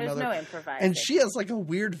after another. There's no improvising. And she has like a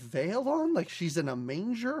weird veil on, like she's in a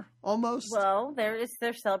manger almost. Well, they're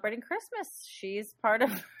celebrating Christmas. She's part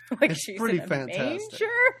of it's she's pretty in a fantastic.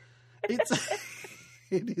 manger.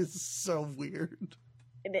 It is so weird.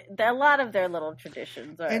 A lot of their little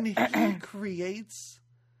traditions are. And he creates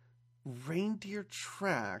reindeer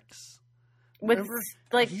tracks. With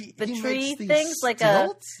like the tree things, like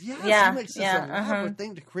stilts? He makes this elaborate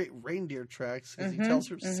thing to create reindeer tracks because he tells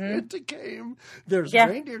her Santa came. There's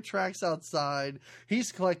reindeer tracks outside.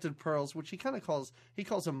 He's collected pearls, which he calls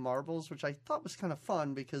them marbles, which I thought was kind of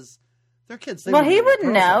fun because they're kids. Well, he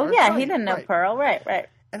wouldn't know. Yeah, he didn't know pearl. Right.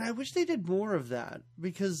 And I wish they did more of that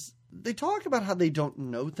because they talk about how they don't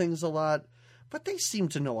know things a lot, but they seem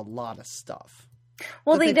to know a lot of stuff.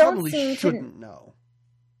 Well, they don't seem shouldn't know.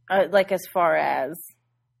 Like as far as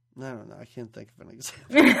I don't know, I can't think of an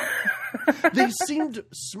example. They seemed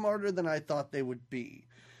smarter than I thought they would be.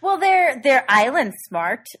 Well, they're island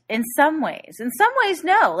smart in some ways. In some ways,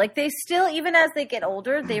 no. Like, they still, even as they get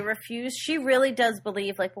older, they refuse. She really does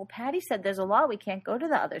believe, like, well, Patty said there's a law. We can't go to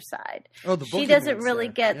the other side. Oh, the boogeyman. She doesn't really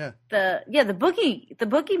get the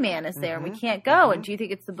boogeyman is there, and we can't go. And do you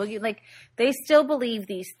think it's the boogie? Like, they still believe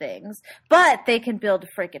these things, but they can build a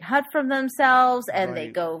freaking hut from themselves, and they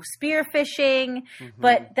go spear fishing.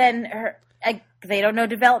 But then they don't know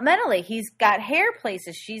developmentally. He's got hair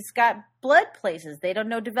places. She's got blood places. They don't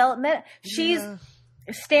know development. She's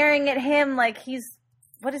staring at him like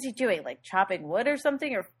what is he doing? Like chopping wood or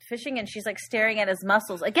something or fishing? And she's like staring at his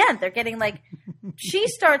muscles. Again, they're getting like, she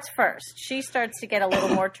starts first. She starts to get a little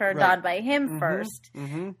more turned on by him first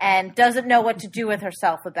and doesn't know what to do with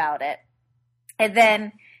herself about it. And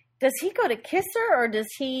then does he go to kiss her or does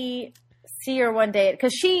he see her one day?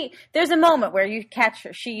 Because there's a moment where you catch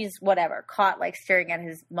her. She's caught like staring at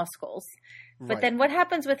his muscles. But then what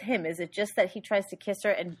happens with him? Is it just that he tries to kiss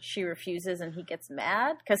her and she refuses and he gets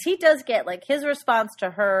mad? Because he does get, like, his response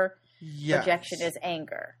to her rejection is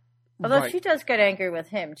anger. Although she does get angry with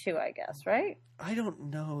him too, I guess, right? I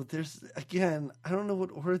don't know. I don't know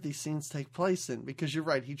what order these scenes take place in. Because you're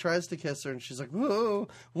right. He tries to kiss her and she's like, whoa,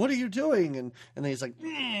 what are you doing? And then he's like,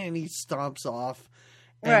 and he stomps off.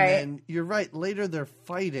 And then you're right. Later they're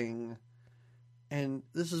fighting. And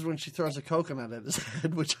this is when she throws a coconut at his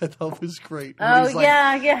head, which I thought was great. And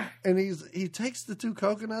yeah. And he takes the two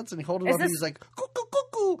coconuts and he holds them up and he's like, cuckoo,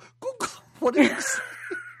 cuckoo, cuckoo. What is this?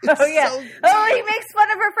 He makes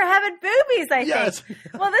fun of her for having boobies, I think.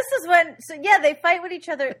 Well, this is they fight with each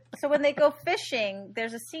other. So when they go fishing,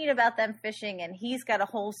 there's a scene about them fishing and he's got a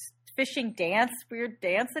whole fishing weird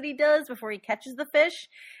dance that he does before he catches the fish.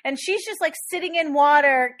 And she's just like sitting in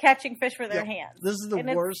water catching fish with her hands. This is the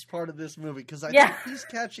worst part of this movie because I think he's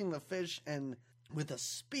catching the fish and with a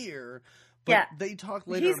spear, but they talk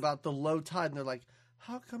later about the low tide and they're like,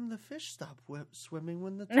 how come the fish stop swimming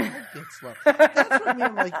when the tide gets low? That's what I mean.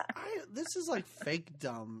 I'm like, this is like fake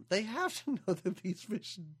dumb. They have to know that these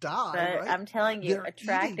fish die. But right? I'm telling you, They're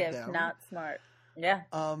attractive, not smart. Yeah.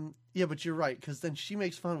 Yeah, but you're right because then she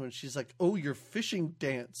makes fun of him. She's like, "Oh, your fishing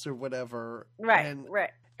dance or whatever." Right.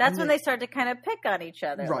 That's when they start to kind of pick on each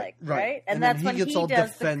other, right? And that's when he gets all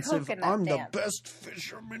defensive. I'm the best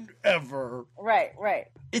fisherman ever. Right.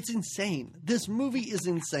 It's insane. This movie is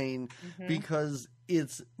insane because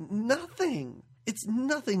it's nothing. It's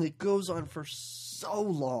nothing that goes on for so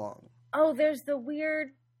long. Oh, there's the weird...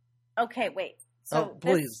 Okay, wait. So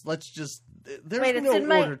please, let's just... There's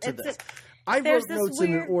no order to this. I wrote notes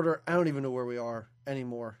in an order. I don't even know where we are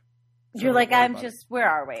anymore. So you're like, I'm just... Where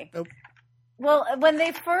are we? Nope. Well, when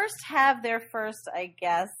they first have their first, I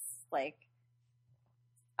guess, like...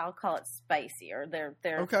 I'll call it spicy, or their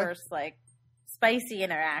first, like, spicy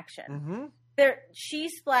interaction. Mm-hmm. She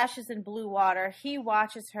splashes in blue water. He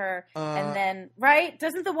watches her, and then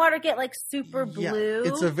doesn't the water get like super blue?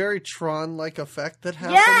 It's a very Tron-like effect that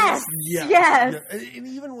happens. Yes. And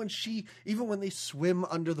even when they swim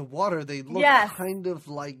under the water, they look kind of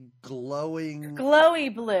like glowing,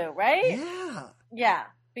 glowy blue, right? Yeah,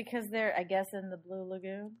 because they're, I guess, in the Blue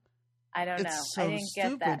Lagoon. I don't know. So I didn't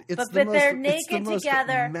stupid. get that. But they're naked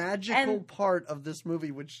together. Magical part of this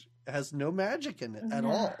movie, which has no magic in it at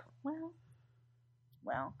all.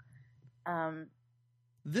 Well,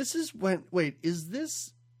 this is when... Wait, is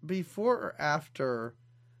this before or after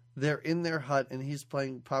they're in their hut and he's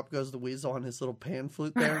playing Pop Goes the Weasel on his little pan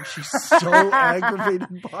flute there and she's so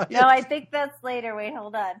aggravated by it? No, I think that's later. Wait,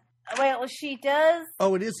 hold on. Wait, well, she does...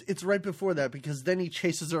 Oh, it is. It's right before that because then he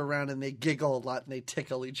chases her around and they giggle a lot and they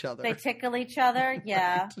tickle each other.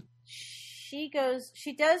 Yeah. She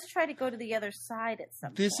does try to go to the other side at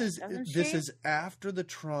some point, This is after the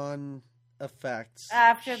Tron... effects.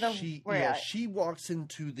 After the she walks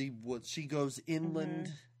into the woods. She goes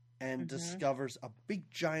inland and discovers a big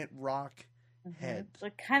giant rock head,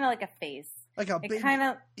 kind of like a face, like a big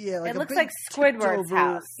it looks like Squidward's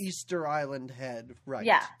house, Easter Island head, right?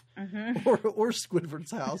 Yeah, or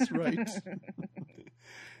Squidward's house, right?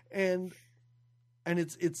 and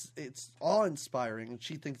it's awe-inspiring, and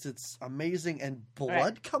she thinks it's amazing, and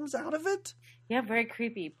blood comes out of it. Yeah, very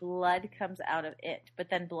creepy. Blood comes out of it, but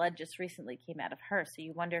then blood just recently came out of her, so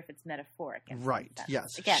you wonder if it's metaphoric. Right,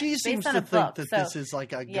 yes. Again, she seems to think that this is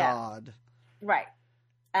like a god. Right.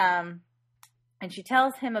 And she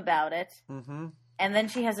tells him about it, and then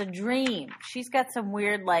she has a dream. She's got some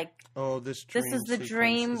weird, like... Oh, this dream is the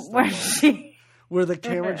dream where the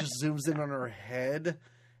camera just zooms in on her head,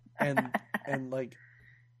 and like...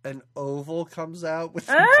 an oval comes out with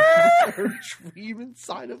her dream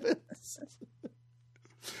inside of it.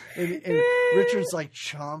 and Richard's like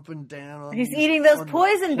chomping down on... He's eating those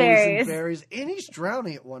poison berries. And he's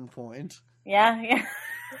drowning at one point. Yeah.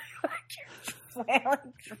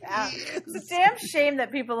 It's a damn shame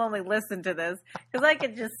that people only listen to this, because I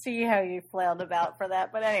could just see how you flailed about for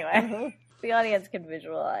that. But anyway, the audience can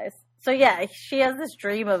visualize. So yeah, she has this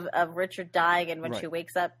dream of Richard dying, and when she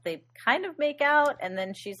wakes up, they kind of make out, and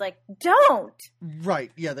then she's like, "Don't!"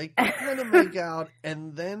 Right? Yeah, they kind of make out,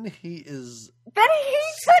 and then he is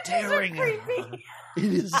staring at her. It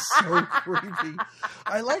is so creepy.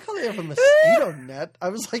 I like how they have a mosquito net. I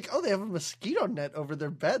was like, oh, they have a mosquito net over their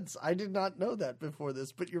beds. I did not know that before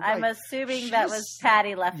this, but you're right. I'm assuming that was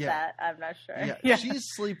Patty left that. I'm not sure. Yeah, she's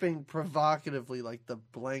sleeping provocatively, like the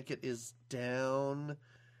blanket is down.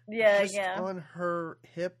 On her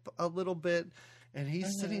hip a little bit, and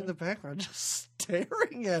he's sitting in the background just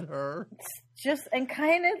staring at her. And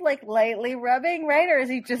kind of like lightly rubbing, right? Or is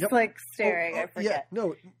he just like staring? I forget. Yeah,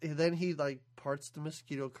 no. Then he like parts the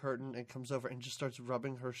mosquito curtain and comes over and just starts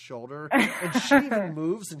rubbing her shoulder. And she even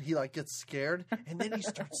moves, and he like gets scared, and then he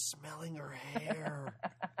starts smelling her hair.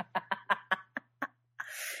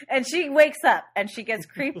 And she wakes up and she gets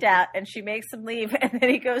creeped out and she makes him leave, and then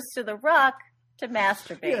he goes to the rock to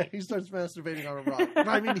masturbate. Yeah, he starts masturbating on a rock.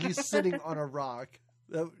 I mean, he's sitting on a rock.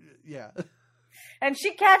 Yeah. And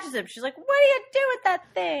she catches him. She's like, "What do you do with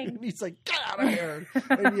that thing?" And he's like, "Get out of here!"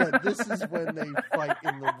 And yeah, this is when they fight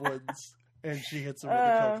in the woods, and she hits him with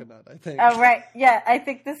a coconut, I think. Oh, right. Yeah, I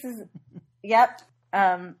think this is... Yep.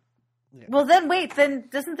 Well, then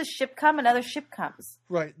doesn't the ship come? Another ship comes.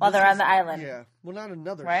 Right. While they're on the island. Yeah. Well, not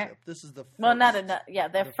another ship. This is the first. Well, not another. Yeah,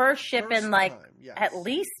 their first ship in like at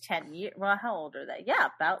least 10 years. Well, how old are they? Yeah,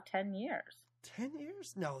 about 10 years. 10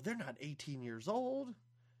 years? No, they're not 18 years old.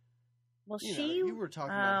 Well, you were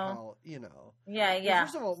talking about how, Yeah. Well,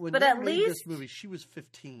 first of all, when they made this movie, she was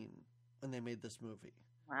 15 when they made this movie.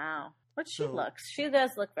 Wow. But she looks. She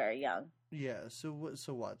does look very young. Yeah, so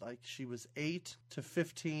what? Like, she was 8 to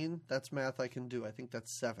 15. That's math I can do. I think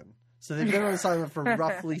that's 7. So they've been on assignment for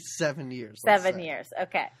roughly 7 years. 7 years,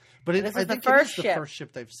 okay. But I think it is the first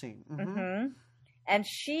ship they've seen. And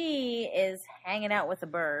she is hanging out with a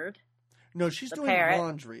bird. No, she's doing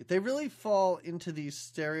laundry. They really fall into these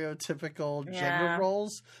stereotypical gender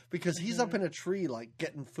roles because he's up in a tree, like,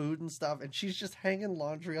 getting food and stuff, and she's just hanging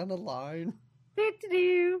laundry on the line.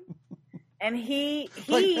 And he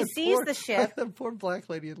like sees the ship. Like that poor black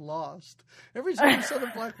lady in Lost. Every time you saw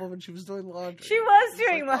the black woman, she was doing laundry. She was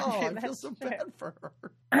doing laundry. Oh, I feel so bad for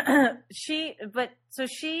her.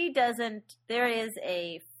 She doesn't. There is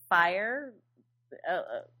a fire,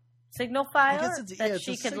 signal fire that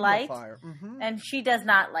she could light, and she does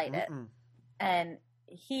not light it. And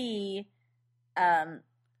he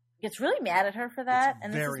gets really mad at her for that.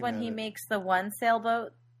 And this is when he makes the one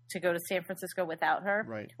sailboat to go to San Francisco without her.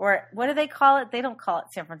 Right. Or what do they call it? They don't call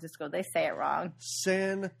it San Francisco. They say it wrong.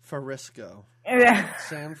 San Francisco.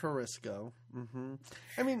 San Francisco. Mm-hmm.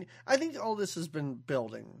 I mean, I think all this has been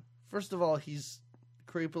building. First of all, he's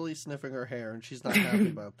creepily sniffing her hair, and she's not happy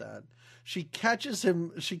about that. She catches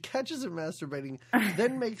him masturbating,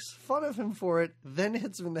 then makes fun of him for it, then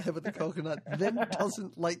hits him in the head with a coconut, then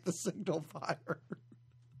doesn't light the signal fire.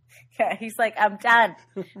 Yeah, he's like, I'm done.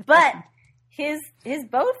 But his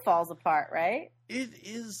boat falls apart, right? It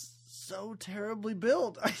is so terribly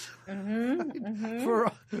built.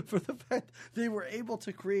 For the fact they were able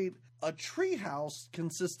to create a tree house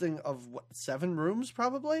consisting of 7 rooms,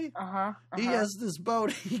 probably. He has this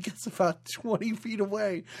boat. He gets about 20 feet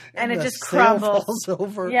away, and it just crumbles, falls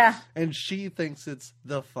over. Yeah, and she thinks it's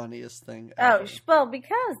the funniest thing ever. Oh, well,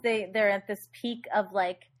 because they're at this peak of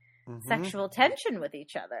like sexual tension with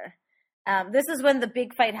each other. This is when the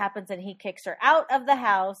big fight happens, and he kicks her out of the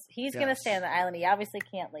house. He's going to stay on the island. He obviously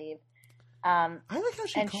can't leave. I like how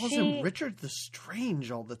she calls him Richard the Strange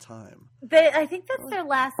all the time. I think that's their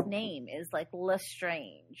last name is like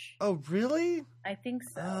Lestrange. Oh, really? I think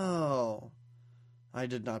so. Oh, I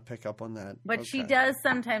did not pick up on that. But she does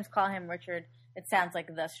sometimes call him Richard. It sounds like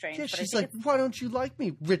the Strange. Yeah, she's like, why don't you like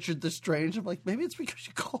me, Richard the Strange? I'm like, maybe it's because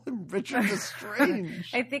you call him Richard the Strange.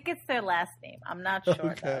 I think it's their last name. I'm not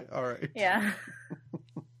sure. Okay, all right. Yeah.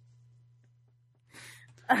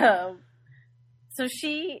 So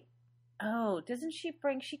she... Oh, doesn't she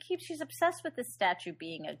she's obsessed with this statue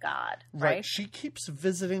being a god, right? She keeps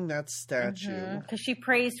visiting that statue. Because she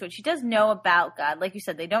prays to it. She does know about God. Like you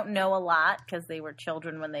said, they don't know a lot because they were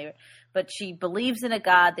children but she believes in a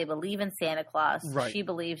god. They believe in Santa Claus. Right. She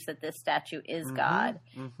believes that this statue is God.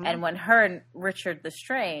 And when her and Richard the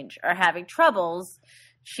Strange are having troubles,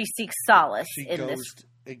 she seeks solace in this.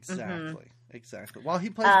 Exactly. Exactly. While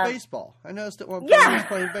he plays baseball. I noticed at one point he was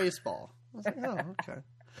playing baseball. I was like, oh, okay.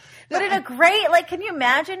 But in a great, like, can you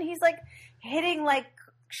imagine? He's like hitting like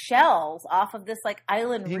shells off of this like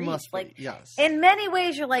island reef. Must be, like, yes. In many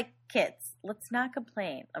ways, you're like, kids, let's not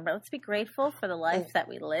complain. Let's be grateful for the life that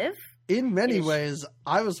we live. In many ways,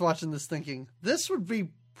 I was watching this thinking this would be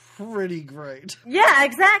pretty great. Yeah,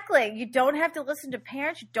 exactly. You don't have to listen to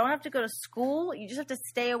parents. You don't have to go to school. You just have to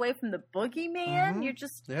stay away from the boogeyman. You're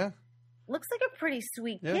just looks like a pretty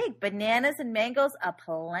sweet gig. Bananas and mangoes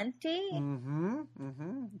aplenty.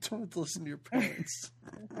 Don't listen to your parents.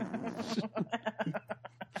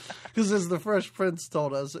 Because as the Fresh Prince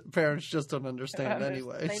told us, parents just don't understand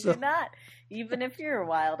anyway. They do not. Even if you're a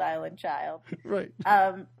Wild Island child. Right.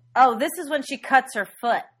 This is when she cuts her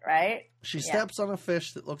foot, right? She steps on a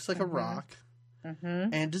fish that looks like a rock.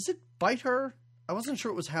 And does it bite her? I wasn't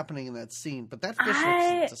sure what was happening in that scene, but that fish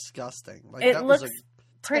looks disgusting. Like, it that looks was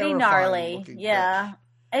pretty gnarly. Yeah. Fish.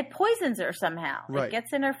 It poisons her somehow. Right. It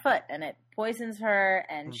gets in her foot and it poisons her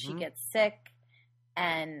and she gets sick.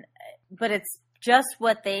 But it's just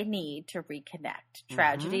what they need to reconnect.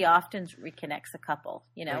 Tragedy often reconnects a couple.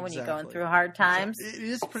 You know, when you're going through hard times. It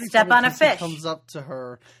is pretty step funny on a fish. He comes up to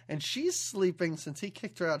her and she's sleeping, since he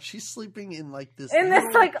kicked her out, she's sleeping in like this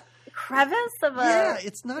like crevice of a... Yeah,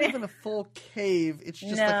 it's not even a full cave. It's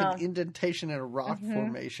just like an indentation in a rock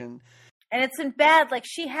formation. And it's in bad, like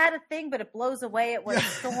she had a thing, but it blows away at one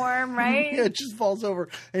storm, right? Yeah, it just falls over.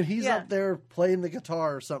 And he's up there playing the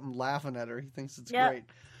guitar or something, laughing at her. He thinks it's great.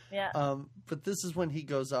 Yeah. But this is when he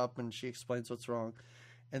goes up and she explains what's wrong.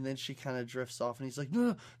 And then she kind of drifts off and he's like,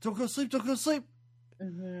 no, don't go to sleep, don't go to sleep.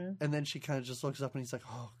 And then she kind of just looks up and he's like,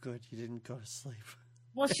 oh, good, you didn't go to sleep.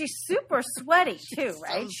 Well, she's super sweaty too,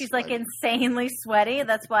 right? She's like insanely sweaty.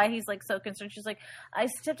 That's why he's like so concerned. She's like, I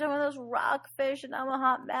stepped on one of those rockfish and I'm a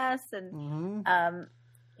hot mess. And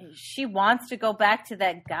she wants to go back to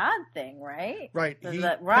that god thing, right? Right. He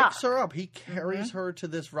picks her up. He carries her to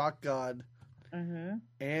this rock god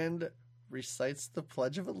and recites the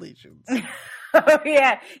Pledge of Allegiance. Oh,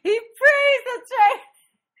 yeah. He prays. That's right.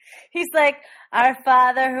 He's like, our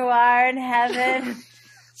Father who art in heaven.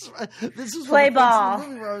 This is play ball.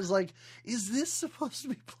 Where I was like, is this supposed to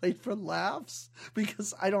be played for laughs?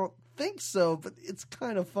 Because I don't think so, but it's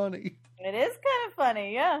kind of funny. It is kind of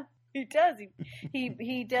funny, yeah. He does.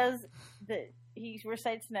 He does he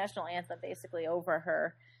recites the national anthem basically over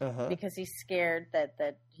her because he's scared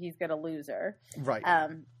that he's going to lose her. Right.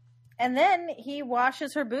 And then he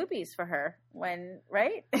washes her boobies for her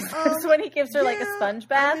right? That's when he gives her like a sponge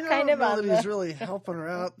bath, I don't know that he's really helping her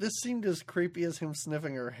out. This seemed as creepy as him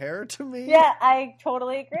sniffing her hair to me. Yeah, I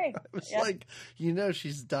totally agree. I was like,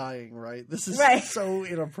 she's dying, right? This is so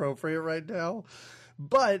inappropriate right now.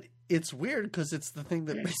 But it's weird because it's the thing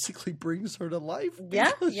that basically brings her to life.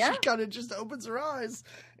 Yeah. She kind of just opens her eyes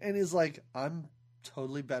and is like, I'm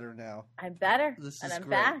totally better now. I'm better. This and is I'm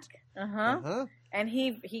great. Back. And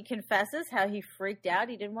he confesses how he freaked out.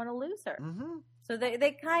 He didn't want to lose her. So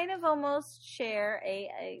they kind of almost share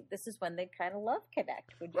a this is when they kind of love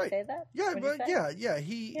connect. Would you say that? Yeah,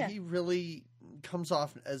 He really comes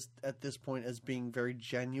off as at this point as being very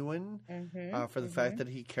genuine for the fact that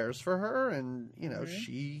he cares for her, and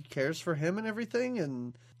she cares for him and everything,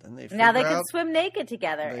 and then they can swim naked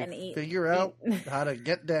together and eat. Figure out how to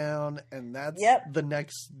get down, and that's the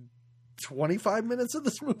next 25 minutes of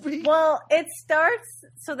this movie. Well, it starts,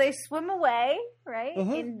 so they swim away, right?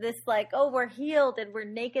 In this we're healed and we're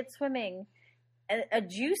naked swimming. A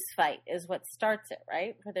juice fight is what starts it,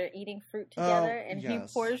 right? Where they're eating fruit together, and he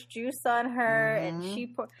pours juice on her, and she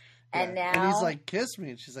pours. And now... And he's like, kiss me.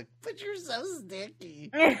 And she's like, but you're so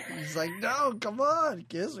sticky. He's like, no, come on,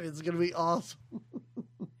 kiss me. It's going to be awesome.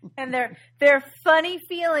 And their funny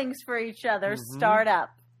feelings for each other start up.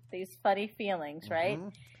 These funny feelings, right?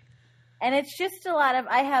 And it's just a lot of,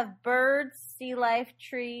 I have birds, sea life,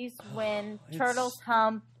 trees, wind, turtles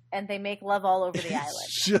hum, and they make love all over the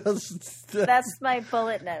island. That's my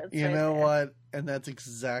bullet notes. You know what? And that's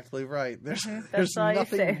exactly right. There's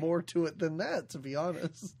nothing more to it than that, to be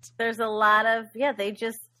honest. There's a lot of, they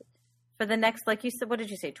just, for the next, like you said, what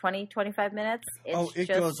did you say, 20, 25 minutes? It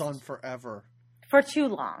goes on forever. For too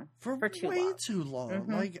long. For way too long.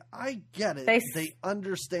 Like, I get it. They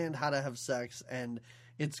understand how to have sex, and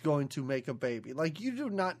it's going to make a baby. Like, you do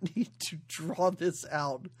not need to draw this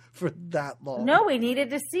out for that long. No, we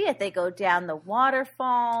needed to see it. They go down the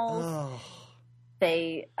waterfalls. Oh.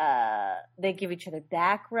 They give each other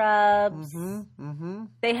back rubs.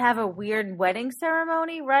 They have a weird wedding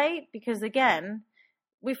ceremony, right? Because again,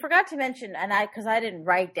 we forgot to mention, because I didn't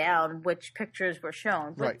write down which pictures were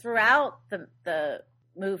shown, but throughout the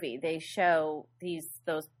movie, they show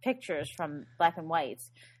those pictures from black and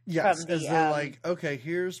whites. Yes, as they're like, okay,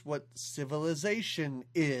 here's what civilization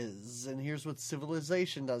is, and here's what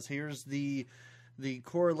civilization does. Here's the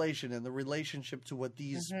correlation and the relationship to what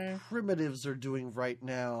these primitives are doing right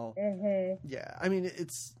now. Yeah, I mean,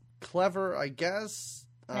 it's clever, I guess.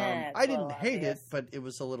 I didn't hate it, but it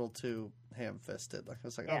was a little too ham-fisted. Like, I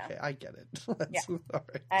was like, okay, I get it. All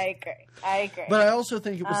right. I agree. But I also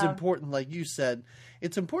think it was important, like you said,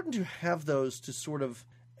 it's important to have those, to sort of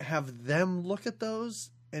have them look at those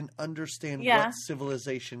and understand what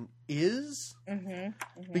civilization is.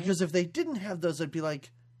 Because if they didn't have those, I'd be like,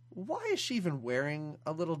 why is she even wearing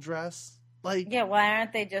a little dress? Like, why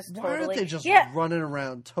aren't they just running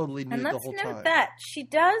around totally nude the whole time? And let's note that she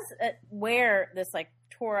does wear this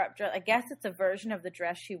tore up dress. I guess it's a version of the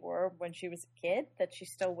dress she wore when she was a kid that she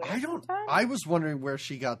still wears. I was wondering where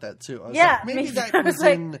she got that too. I was like, maybe that was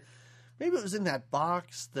maybe it was in that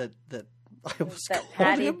box that I was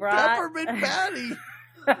Patty brought. Peppermint Patty.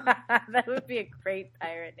 That would be a great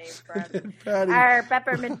pirate name for him. Our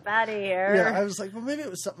Peppermint Patty here. Yeah, I was like, well, maybe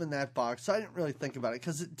it was something in that box. So I didn't really think about it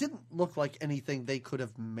because it didn't look like anything they could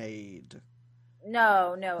have made.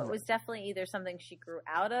 No, it was definitely either something she grew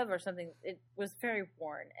out of or something. It was very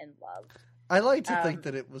worn and loved. I like to think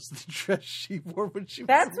that it was the dress she wore when she was a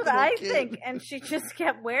That's what I kid. think, and she just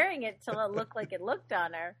kept wearing it till it looked like it looked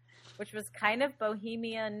on her, which was kind of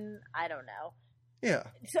bohemian. I don't know. Yeah.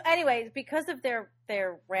 So, anyways, because of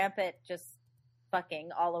their rampant just fucking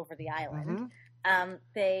all over the island,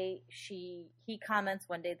 he comments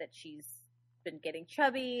one day that she's been getting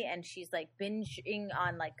chubby and she's binging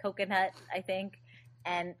on coconut, I think,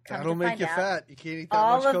 and that'll make you fat. You can't eat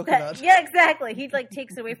that much coconut. Yeah, exactly. He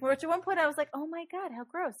takes it away from her. At one point, I was like, "Oh my god, how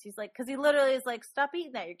gross!" He's like, because he literally is like, "Stop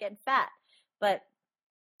eating that. You're getting fat." But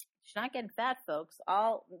she's not getting fat, folks.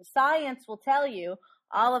 All science will tell you.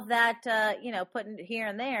 All of that, putting it here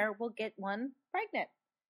and there will get one pregnant.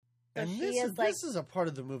 So and this is a part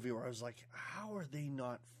of the movie where I was like, how are they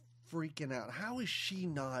not freaking out? How is she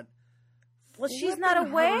not? Well, she's not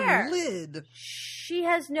aware. Lid? She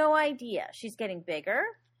has no idea. She's getting bigger.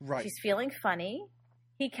 Right. She's feeling funny.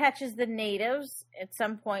 He catches the natives. At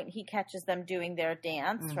some point, he catches them doing their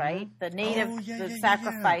dance, right? The native,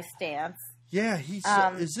 sacrifice dance. Yeah,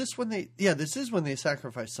 is this when they? Yeah, this is when they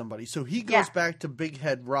sacrifice somebody. So he goes back to Big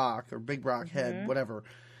Head Rock or Big Rock Head, whatever,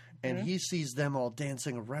 and he sees them all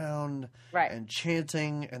dancing around and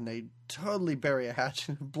chanting, and they totally bury a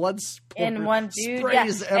hatchet and blood in one dude.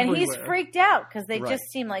 Sprays everywhere. And he's freaked out because they just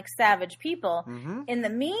seem like savage people. In the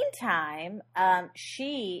meantime,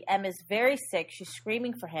 Emma's very sick. She's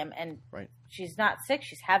screaming for him, and she's not sick.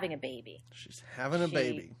 She's having a baby. She's having a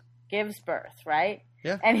baby. Gives birth, right?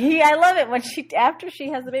 Yeah. And I love it when after she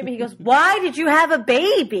has the baby, he goes, "Why did you have a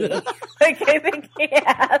baby?" Like, I think he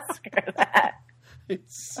asked her that.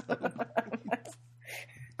 It's so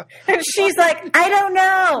and she's like, "I don't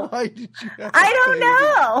know. Why did you have I don't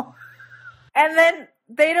know." And then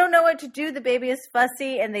they don't know what to do. The baby is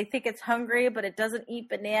fussy and they think it's hungry, but it doesn't eat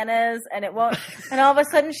bananas and it won't. And all of a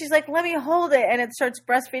sudden she's like, "Let me hold it." And it starts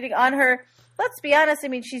breastfeeding on her. Let's be honest. I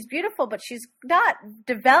mean, she's beautiful, but she's not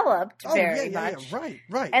developed very much. Yeah,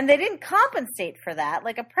 right. And they didn't compensate for that.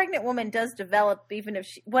 Like a pregnant woman does develop even if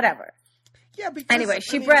whatever. Yeah, because anyway,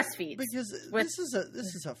 she breastfeeds. Because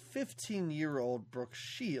this is a 15-year-old Brooke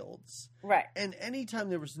Shields. Right. And anytime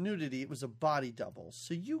there was nudity, it was a body double.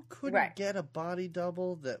 So you couldn't get a body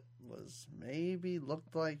double that was maybe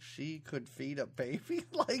looked like she could feed a baby.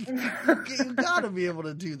 Like, you gotta be able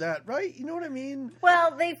to do that, right? You know what I mean?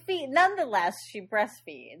 Well, they feed. Nonetheless, she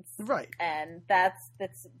breastfeeds. Right. And that's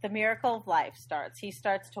the miracle of life starts. He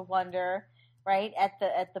starts to wonder, right, at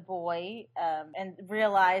the boy, and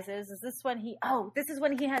realizes, this is when he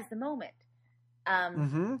has the moment.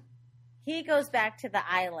 He goes back to the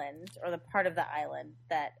island, or the part of the island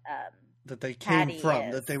that they came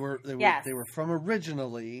from, that they were from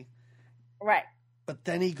originally. Right. But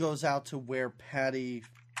then he goes out to where Patty's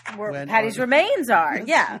remains are.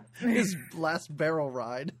 Yeah. His last barrel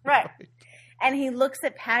ride. Right. And he looks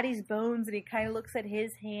at Patty's bones and he kind of looks at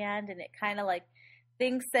his hand and it kind of like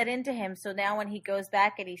things set into him. So now when he goes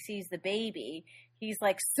back and he sees the baby, he's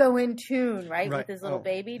like so in tune, right? With his little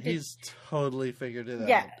baby. He's totally figured it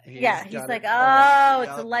out. He's like,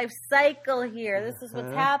 it's a life cycle here. This is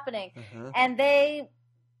what's happening. And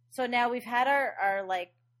so now we've had our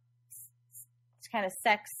like kind of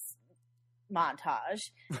sex montage.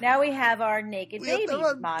 Now we have our naked baby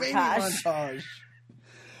montage.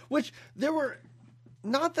 Which there were,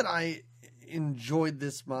 not that I enjoyed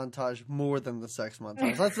this montage more than the sex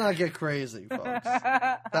montage. Let's not get crazy, folks.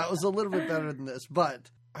 That was a little bit better than this,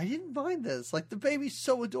 but I didn't mind this. Like, the baby's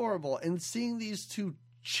so adorable, and seeing these two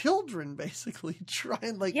children basically try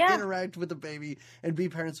and interact with the baby and be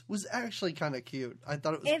parents was actually kind of cute. I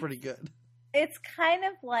thought it was pretty good. It's kind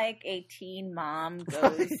of like a teen mom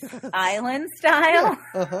goes island style.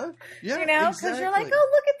 Yeah. Yeah, you know, because you're like, oh,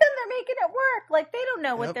 look at them. They're making it work. Like, they don't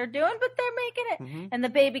know what they're doing, but they're making it. And the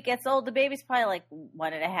baby gets old. The bababy's probably like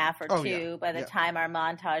 1.5 or 2 by the time our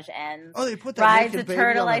montage ends. Oh, they put that naked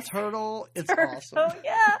baby on a turtle. It's awesome. Oh,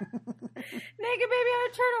 yeah. Naked baby on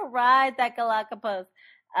a turtle. Ride that Galapagos.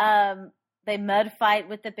 They mud fight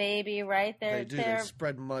with the baby, right? They do. They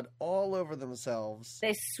spread mud all over themselves.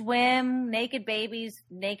 They swim. Naked baby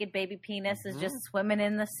penis is just swimming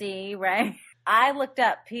in the sea, right? I looked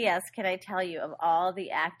up, P.S., can I tell you, of all the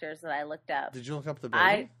actors that I looked up. Did you look up the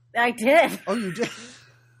baby? I did. Oh, you did?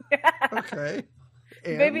 Okay.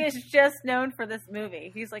 And? Baby is just known for this movie.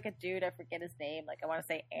 He's like a dude, I forget his name. Like, I want to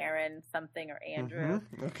say Aaron something or Andrew.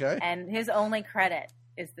 Okay. And his only credit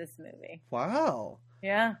is this movie. Wow.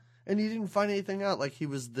 Yeah. And you didn't find anything out? Like he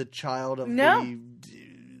was the child of the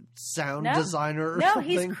sound designer or something? No,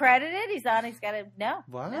 he's credited. He's got a... No.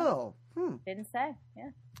 Wow. No. Didn't say.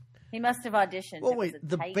 Yeah. He must have auditioned. Well, wait.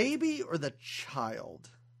 The baby or the child?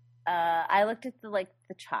 I looked at the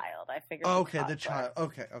child. I figured the child.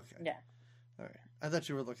 Okay. Yeah. All right. I thought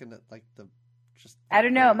you were looking at like the... I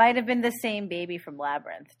don't know. It might have been the same baby from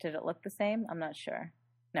Labyrinth. Did it look the same? I'm not sure.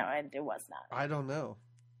 No, it was not. I don't know.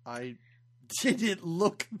 Did it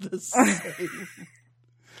look the same?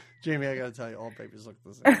 Jamie, I gotta tell you, all babies look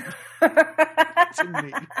the same. To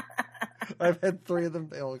me. I've had 3 of them,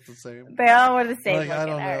 they all look the same. They all were the same. Like, I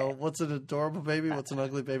don't know. Right. What's an adorable baby? What's an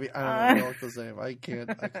ugly baby? I don't know. They all look the same. I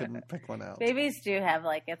couldn't pick one out. Babies do have,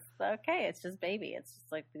 it's okay. It's just baby. It's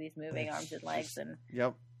just like these moving arms and legs and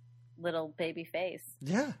little baby face.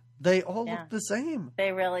 Yeah. They all look the same.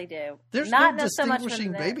 They really do. There's no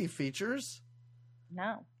distinguishing baby features.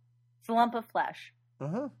 No. It's a lump of flesh.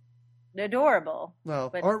 Uh-huh. They're adorable.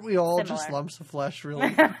 Well, aren't we all just lumps of flesh,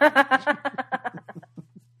 really?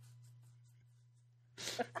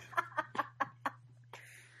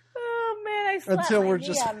 Oh, man, I slapped until my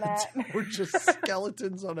knee on that. We're just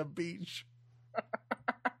skeletons on a beach.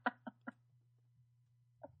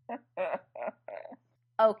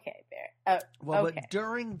 Okay, Bear. Okay. But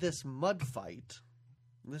during this mud fight,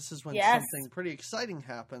 this is when something pretty exciting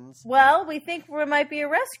happens. Well, we think we might be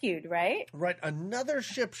rescued, right? Right. Another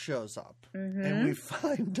ship shows up, and we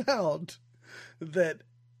find out that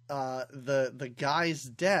the guy's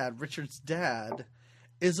dad, Richard's dad,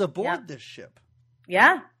 is aboard this ship.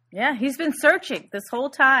 Yeah. Yeah, he's been searching this whole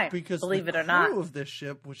time, because believe it or not. The crew of this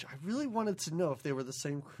ship, which I really wanted to know if they were the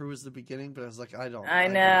same crew as the beginning, but I was like, I don't. I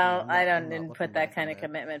know. I didn't put that kind of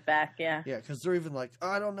commitment back, yeah. Yeah, because they're even like,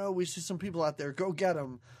 I don't know, we see some people out there, go get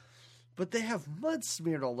them. But they have mud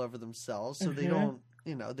smeared all over themselves, so they don't,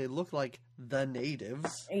 they look like the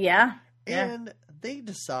natives. Yeah. And they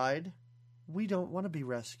decide, we don't want to be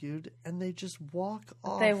rescued, and they just walk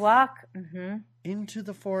off. They walk into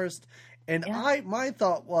the forest. And my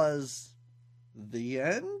thought was, the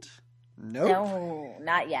end? Nope. No,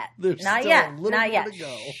 not yet. There's not still yet. a little not more yet. to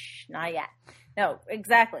go. Shh, not yet. No,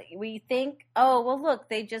 exactly. We think, oh, well, look,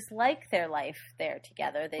 they just like their life there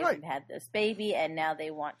together. They've had this baby, and now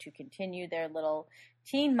they want to continue their little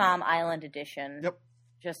Teen Mom Island edition. Yep.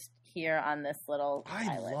 Just here on this little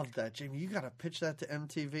island. I love that, Jamie. You got to pitch that to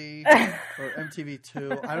MTV or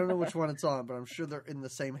MTV2. I don't know which one it's on, but I'm sure they're in the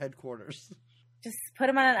same headquarters. Just put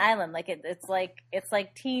them on an island, like it's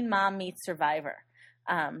like Teen Mom meets Survivor,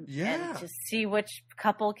 and just see which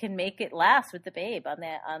couple can make it last with the babe on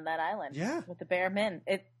that island. Yeah, with the bare men.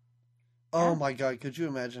 Oh my God! Could you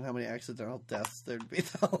imagine how many accidental deaths there'd be?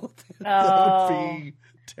 That would be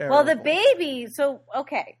terrible. Well, the baby.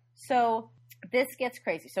 So this gets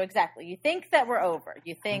crazy. So exactly, you think that we're over.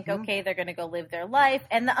 You think, okay, they're going to go live their life.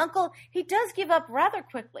 And the uncle, he does give up rather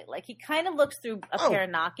quickly. Like, he kind of looks through a pair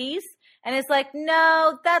of Nockies and is like,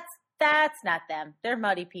 no, that's not them. They're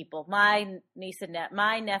muddy people. My niece and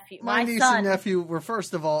my nephew, my niece son. and nephew were,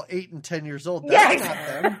 first of all, 8 and 10 years old. That's not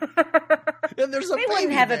them. And there's a baby. They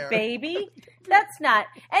wouldn't have a baby. That's not.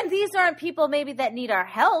 And these aren't people maybe that need our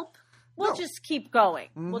help. We'll just keep going.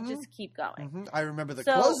 We'll just keep going. I remember the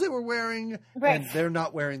clothes they were wearing, and they're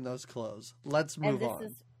not wearing those clothes. Let's move on.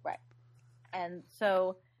 Right. And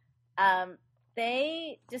so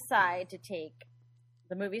they decide to take,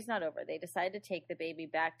 the movie's not over, they decide to take the baby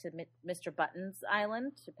back to Mr. Button's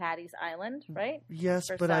island, to Patty's island, right? Yes,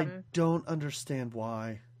 but I don't understand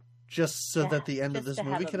why. Just so that the end of this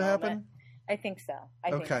movie could happen? I think so.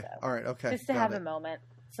 I think so. All right. Okay. Just to have a moment.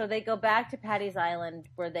 So they go back to Patty's Island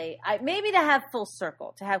where maybe to have full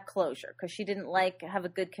circle, to have closure, because she didn't have a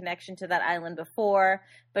good connection to that island before.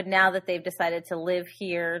 But now that they've decided to live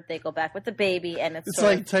here, they go back with the baby, and it's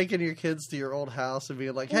like taking your kids to your old house and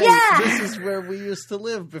being like, "Hey, this is where we used to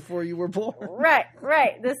live before you were born."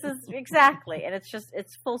 Right. This is exactly, and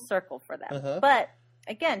it's full circle for them. But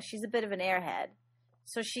again, she's a bit of an airhead,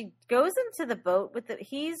 so she goes into the boat with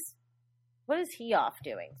what is he off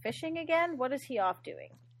doing? Fishing again? What is he off doing?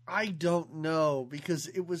 I don't know, because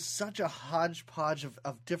it was such a hodgepodge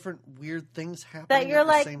of different weird things happening that you're at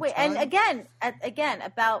the like, same wait, time. And again,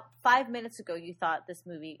 about 5 minutes ago, you thought this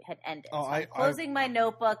movie had ended. Oh, so I'm closing my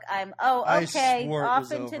notebook. I'm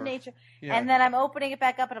off into nature, and then I'm opening it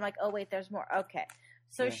back up, and I'm like, oh wait, there's more. Okay,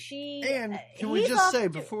 so she and can we just say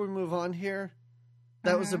before we move on here,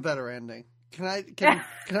 that was a better ending. Can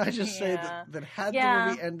I just say that had the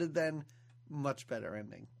movie ended then? Much better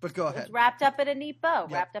ending. But go ahead. It's wrapped up in a neat bow.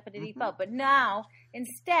 But now,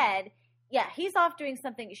 instead, he's off doing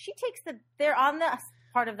something. She takes they're on the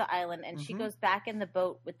part of the island, and she goes back in the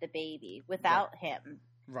boat with the baby without him.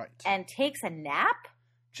 Right. And takes a nap?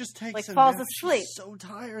 Just takes a falls nap. asleep. She's so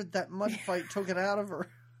tired that mud fight took it out of her.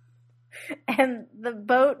 And the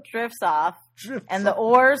boat drifts off. The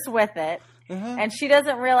oars with it. And she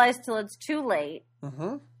doesn't realize till it's too late.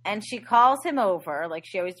 And she calls him over, like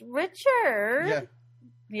she always, Richard. Yeah,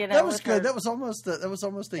 you know, that was good. That was almost a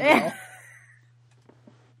yell.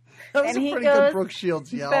 That was a pretty good Brooke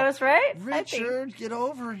Shields yell. That was right. Richard, get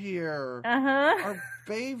over here. Our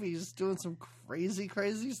baby's doing some crazy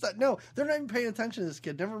stuff. No, they're not even paying attention to this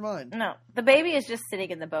kid. Never mind. No, the baby is just sitting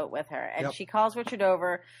in the boat with her, and she calls Richard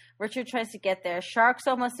over. Richard tries to get there. Sharks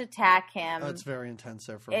almost attack him. Oh, it's very intense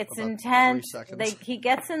there for it's about intense. 3 seconds. He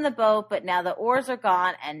gets in the boat, but now the oars are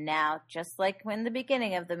gone, and now, just like in the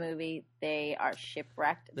beginning of the movie, they are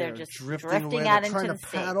shipwrecked. They're just drifting out into the sea. They're trying to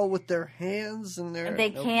paddle with their hands, and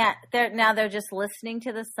they can't. They're just listening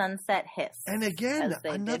to the sunset hiss. And again,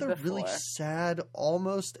 another really sad,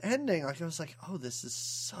 almost ending. Like I was like, oh, this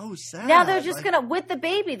is so sad. Now they're just with the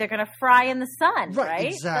baby, they're gonna fry in the sun, right?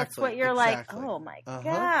 Exactly. That's what you're like. Oh my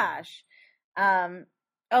gosh.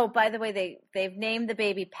 By the way, they've named the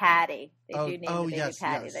baby Patty. They do name the baby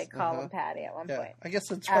Patty. Yes. They call him Patty at one point. I guess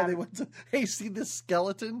that's why they went to, hey, see this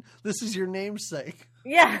skeleton? This is your namesake.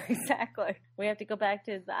 Yeah, exactly. We have to go back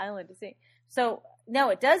to the island to see. So, no,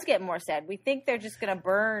 it does get more sad. We think they're just going to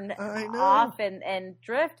burn off and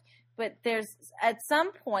drift. But there's, at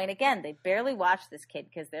some point, again, they barely watch this kid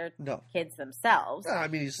because they're kids themselves. I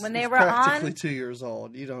mean, he's practically 2 years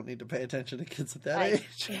old. You don't need to pay attention to kids at that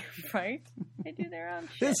age. Right? They do their own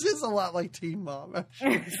shit. This is a lot like Teen Mom,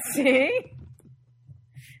 actually. See?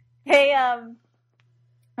 Hey,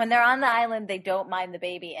 when they're on the island, they don't mind the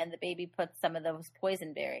baby, and the baby puts some of those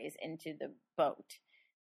poison berries into the boat.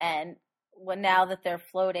 And now that they're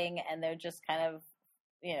floating and they're just kind of,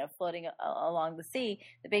 floating along the sea,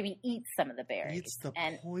 the baby eats some of the berries. Eats the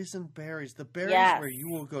poison berries. The berries where you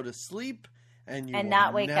will go to sleep and you will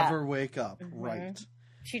never wake up. Mm-hmm. Right.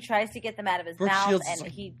 She tries to get them out of his mouth, and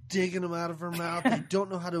he digging them out of her mouth. They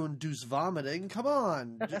don't know how to induce vomiting. Come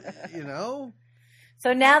on,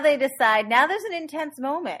 So now they decide. Now there's an intense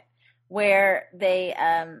moment where they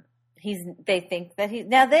think that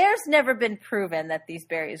now there's never been proven that these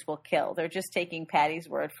berries will kill. They're just taking Patty's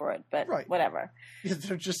word for it, but whatever. Yeah,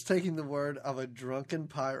 they're just taking the word of a drunken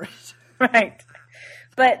pirate. Right.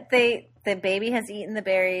 But the baby has eaten the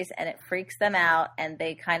berries and it freaks them out, and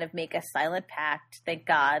they kind of make a silent pact. Thank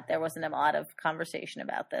God there wasn't a lot of conversation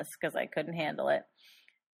about this because I couldn't handle it.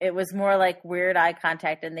 It was more like weird eye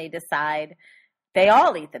contact, and they decide they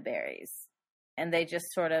all eat the berries, and they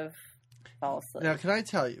just sort of fall asleep. Now, can I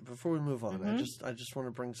tell you, before we move on, I just want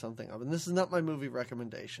to bring something up. And this is not my movie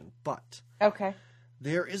recommendation, but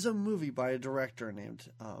there is a movie by a director named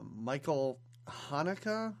Michael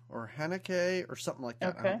Haneke or something like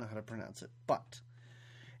that. I don't know how to pronounce it. But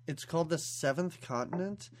it's called The Seventh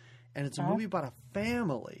Continent, and it's a movie about a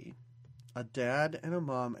family, a dad and a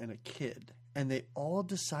mom and a kid. And they all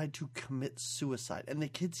decide to commit suicide. And the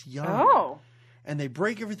kid's young. Oh. And they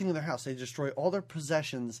break everything in their house. They destroy all their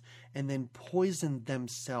possessions and then poison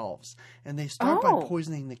themselves. And they start by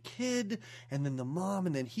poisoning the kid and then the mom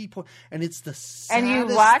and then and it's the saddest thing ever. And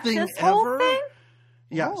you watch this whole thing?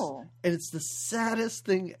 Yes. Oh. And it's the saddest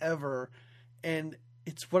thing ever. And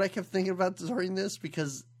it's what I kept thinking about during this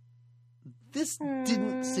because this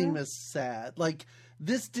didn't seem as sad. Like,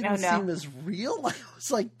 this didn't seem as real. Like, I was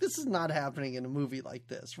like, this is not happening in a movie like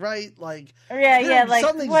this, right? Like,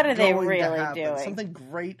 like, what are they really doing? Something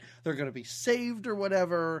great. They're going to be saved or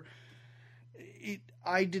whatever.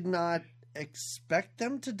 I did not expect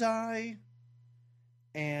them to die.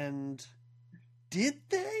 And did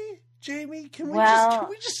they, Jamie? Can I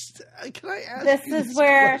ask this you is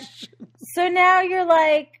where, questions? So now you're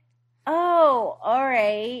like, oh, all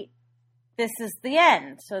right. This is the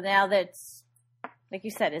end. So now that's, like you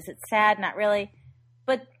said, is it sad? Not really.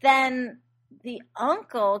 But then the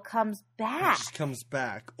uncle comes back. He just comes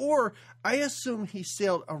back. Or I assume he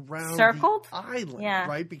sailed around the island,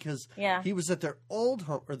 right? Because he was at their old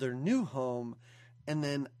home or their new home, and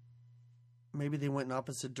then maybe they went in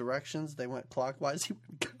opposite directions. They went clockwise. He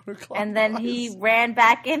went counterclockwise. And then he ran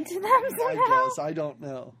back into them somehow? I guess. I don't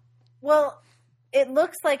know. Well, it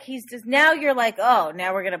looks like he's just, now you're like, oh,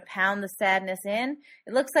 now we're going to pound the sadness in.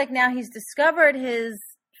 It looks like now he's discovered his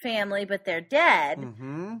family, but they're dead.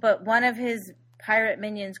 Mm-hmm. But one of his pirate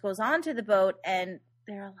minions goes onto the boat and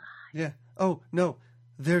they're alive. Yeah. Oh, no.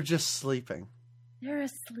 They're just sleeping. They're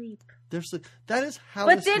asleep. That is how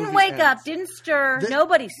But this didn't movie wake ends. up, didn't stir.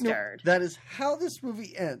 Nobody stirred. No, that is how this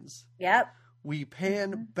movie ends. Yep. We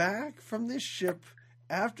pan back from this ship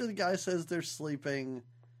after the guy says they're sleeping.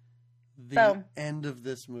 The end of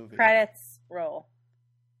this movie. Credits roll.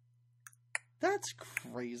 That's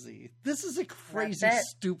crazy. This is a crazy,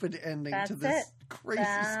 stupid ending to this crazy,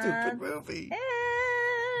 stupid movie.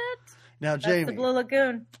 Now, Jamie. That's the Blue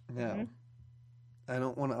Lagoon. Now, I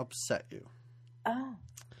don't want to upset you. Oh.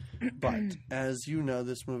 But, as you know,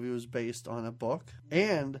 this movie was based on a book.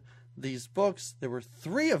 And these books, there were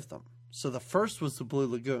 3 of them. So the first was The Blue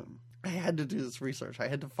Lagoon. I had to do this research. I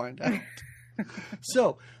had to find out.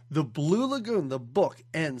 So, The Blue Lagoon, the book,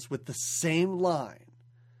 ends with the same line.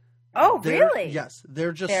 Oh, really? Yes.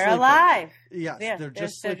 They're sleeping. Alive. Yes, they're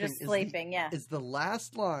just sleeping. They're just sleeping, It's the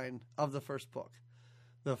last line of the first book.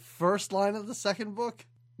 The first line of the second book,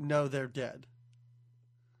 no, they're dead.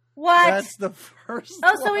 What? That's the first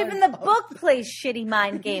line. So even the book plays shitty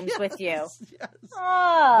mind games with you. Yes.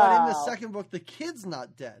 Oh. But in the second book, the kid's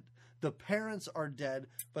not dead. The parents are dead,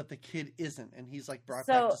 but the kid isn't, and he's like brought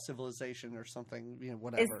back to civilization or something,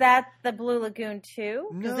 whatever. Is that the Blue Lagoon 2?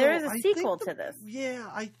 Because there is a sequel to this. Yeah,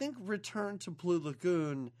 I think Return to Blue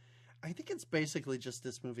Lagoon, I think it's basically just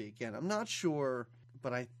this movie again. I'm not sure,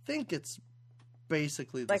 but I think it's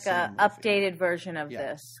basically the like same a updated version of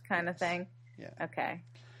this kind of thing. Yeah. Okay.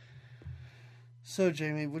 So,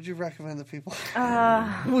 Jamie, would you recommend that people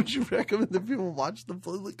watch The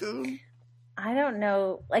Blue Lagoon? I don't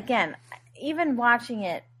know. Again, even watching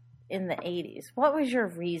it in the 80s, what was your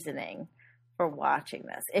reasoning for watching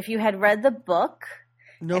this? If you had read the book,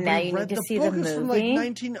 and now you need to see the movie. It's from like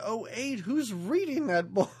 1908. Who's reading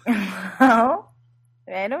that book? Oh,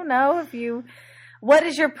 I don't know if you... What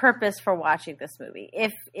is your purpose for watching this movie?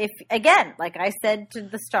 If again, like I said to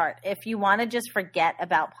the start, if you want to just forget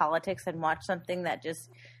about politics and watch something that just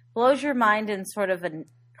blows your mind in sort of a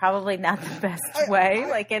probably not the best way,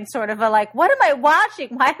 like in sort of a like, what am I watching?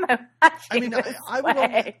 Why am I watching this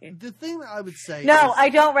way? The thing that I would say I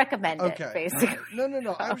don't recommend it, basically.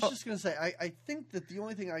 No. I was just going to say, I think that the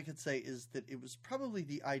only thing I could say is that it was probably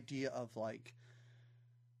the idea of like,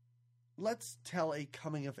 let's tell a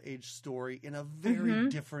coming-of-age story in a very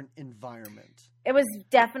different environment. It was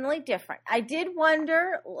definitely different. I did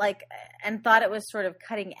wonder, like, and thought it was sort of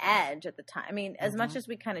cutting edge at the time. I mean, as much as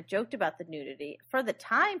we kind of joked about the nudity, for the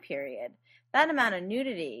time period, that amount of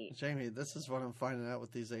nudity... Jamie, this is what I'm finding out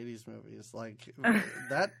with these 80s movies. Like,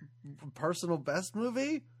 that Personal Best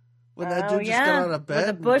movie... When that dude just got out of bed.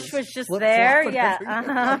 When the bush was just there. Yeah.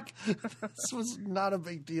 Like, this was not a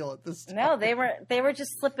big deal at this time. No, they were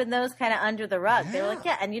just slipping those kind of under the rug. Yeah. They were like,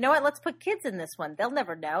 and you know what? Let's put kids in this one. They'll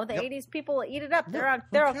never know. The 80s people will eat it up. They're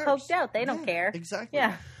all coked out. They don't care. Exactly.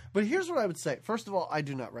 Yeah. But here's what I would say. First of all, I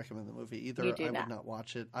do not recommend the movie either. I would not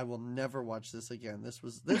watch it. I will never watch this again. This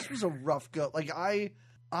was a rough go. Like I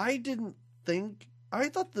didn't think... I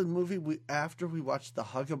thought the movie after we watched The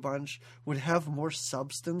Hug-a-Bunch would have more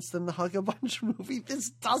substance than the Hug-a-Bunch movie. This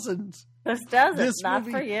doesn't. This not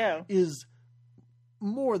for you. Is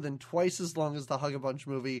more than twice as long as the Hug-a-Bunch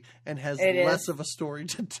movie and has less of a story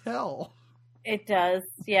to tell. It does.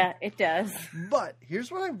 Yeah, it does. But here's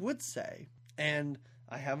what I would say, and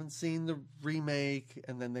I haven't seen the remake,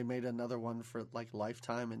 and then they made another one for like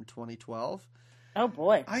Lifetime in 2012. Oh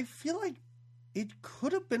boy. I feel like it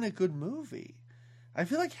could have been a good movie. I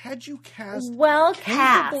feel like had you cast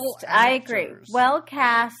I agree. Well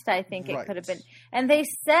cast, I think it could have been. And they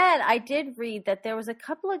said, I did read that there was a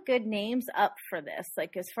couple of good names up for this.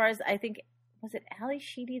 Like as far as I think, was it Ali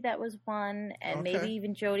Sheedy that was one, and maybe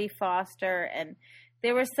even Jodie Foster, and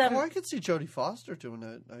there were some. Oh, I could see Jodie Foster doing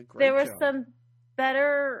a great There were job. some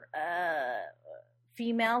better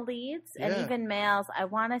female leads and even males. I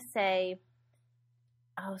want to say,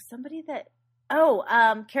 somebody that.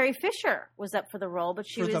 Carrie Fisher was up for the role, but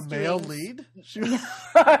she was the male lead.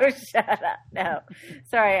 Oh, shut up! No,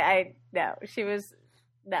 sorry, she was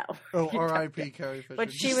no. Oh, R.I.P. Carrie Fisher. But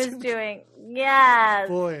she was doing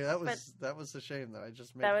Boy, that was a shame that I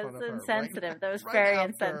just made fun of her. That was insensitive. That was right very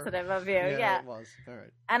after. insensitive of you. Yeah, it was. All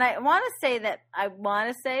right. And I want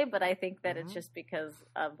to say, but I think that it's just because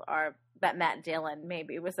of that Matt Dillon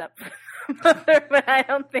maybe was up for Mother, but I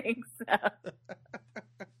don't think so.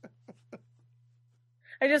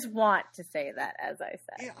 I just want to say that, as I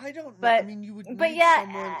said. Yeah, I don't know. I mean, you would need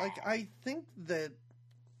someone... Like, I think that...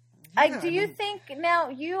 do you think... Now,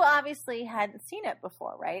 you obviously hadn't seen it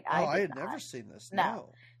before, right? I had never seen this,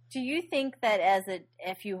 no. Do you think that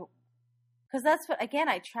because that's what... Again,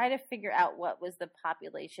 I try to figure out what was the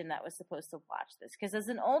population that was supposed to watch this. Because as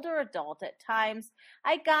an older adult, at times,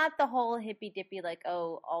 I got the whole hippy-dippy, like,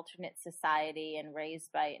 alternate society and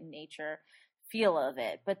raised by nature feel of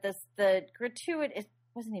it. But the gratuitous...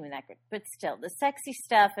 wasn't even that good, but still, the sexy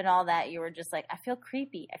stuff and all that, you were just like, I feel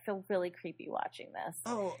creepy. I feel really creepy watching this.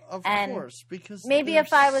 Oh, of course, because maybe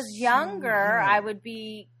if I was younger, I would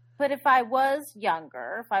be, but if I was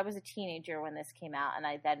younger, if I was a teenager when this came out and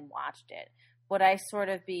I then watched it, would I sort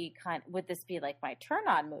of be would this be like my turn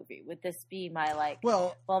on movie? Would this be my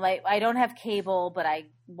I don't have cable, but I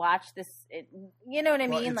watch this, you know what I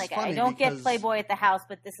mean? Like I don't get Playboy at the house,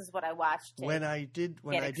 but this is what I watched. When I did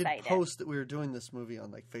post that we were doing this movie on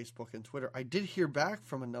like Facebook and Twitter, I did hear back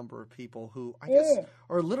from a number of people who I guess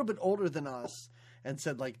are a little bit older than us and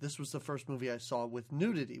said like, this was the first movie I saw with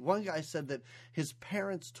nudity. One guy said that his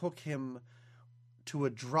parents took him to a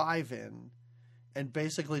drive-in and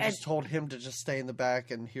basically just told him to just stay in the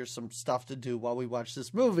back and here's some stuff to do while we watch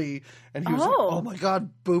this movie. And he was like, oh my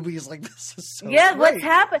God, boobies, like this is so great. What's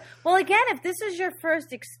happened? Well, again, if this is your first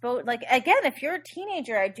if you're a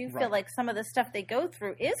teenager, I do feel like some of the stuff they go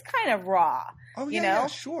through is kind of raw. Oh, you know? Yeah,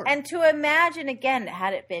 sure. And to imagine, again,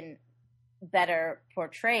 had it been better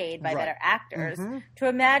portrayed by better actors, to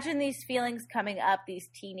imagine these feelings coming up, these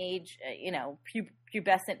teenage,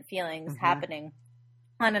 pubescent feelings happening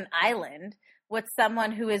on an island with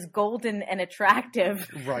someone who is golden and attractive.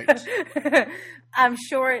 Right. I'm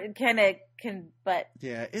sure it but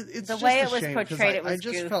yeah, it's the just way a it was shame, portrayed, it was I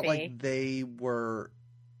just goofy. felt like they were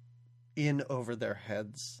in over their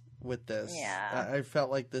heads with this. Yeah. I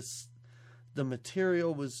felt like the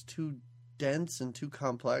material was too dense and too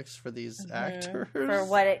complex for these actors. For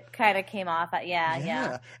what it kind of came off at.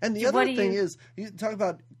 Yeah. And the other thing is, you talk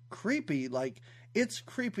about creepy, like, it's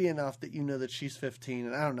creepy enough that you know that she's 15,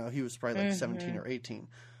 and I don't know, he was probably like 17 or 18.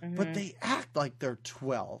 But they act like they're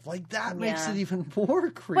 12. Like, that makes it even more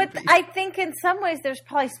creepy. But I think in some ways there's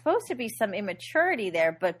probably supposed to be some immaturity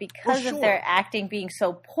there, but because of their acting being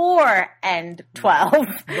so poor and 12,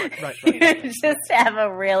 right. you just have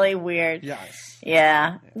a really weird... Yes.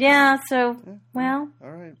 Yeah, so, well, all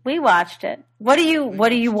right. We watched it. What do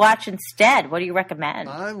you watch instead? What do you recommend?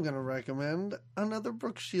 I'm going to recommend another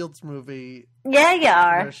Brooke Shields movie. Yeah, you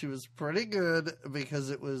are. Where she was pretty good because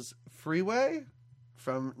it was Freeway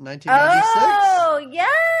from 1996. Oh,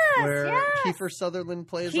 yes! Where Kiefer Sutherland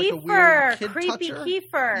plays like a weird kid creepy toucher.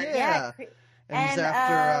 Kiefer. Yeah. And he's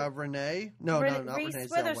after Renee. No, not Reese Renee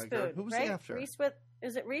Witherspoon. Zellweger. Who was he after?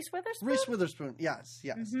 Is it Reese Witherspoon? Reese Witherspoon, yes.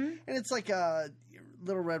 And it's like a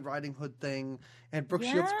Little Red Riding Hood thing, and Brooke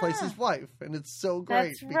Shields plays his wife, and it's so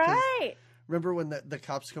great. That's right. Remember when the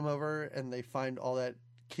cops come over and they find all that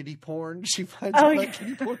kiddie porn? She finds all that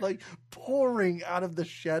kiddie porn like pouring out of the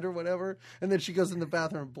shed or whatever, and then she goes in the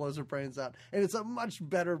bathroom and blows her brains out. And it's a much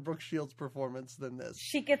better Brooke Shields performance than this.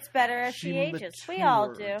 She gets better as she ages. Matured. We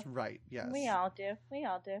all do. Right, yes. We all do.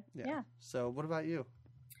 Yeah. So what about you?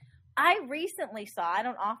 I recently saw, I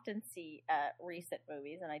don't often see recent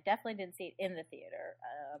movies, and I definitely didn't see it in the theater,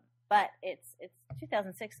 but it's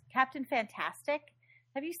 2006, Captain Fantastic.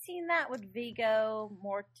 Have you seen that with Viggo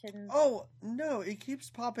Mortensen? Oh, no, it keeps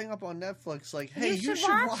popping up on Netflix like, hey, you should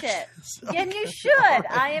watch it. Okay. And you should. Right.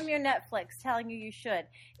 I am your Netflix telling you should.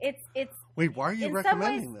 It's. Wait, why are you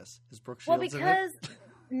recommending this? Is Brooke Shields in it?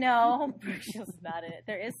 No, Brooke Shields is not in it.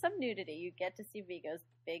 There is some nudity. You get to see Viggo's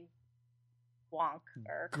big wonk,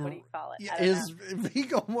 or what do you call it? Is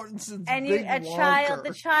Viggo Mortensen's and big wonker.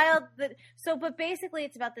 But basically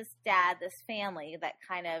it's about this dad, this family that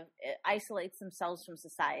kind of isolates themselves from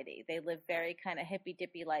society. They live very kind of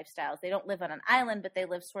hippy-dippy lifestyles. They don't live on an island, but they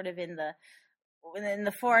live sort of in the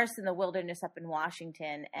forest, in the wilderness up in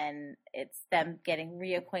Washington, and it's them getting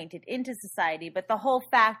reacquainted into society. But the whole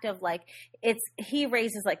fact of like, he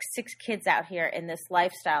raises like 6 kids out here in this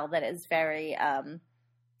lifestyle that is very,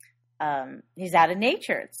 he's out of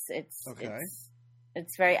nature.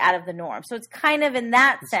 It's very out of the norm. So it's kind of in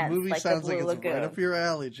that sense. This movie like sounds like it's Lagoon. Right up your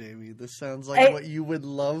alley, Jamie. This sounds like what you would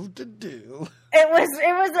love to do. It was.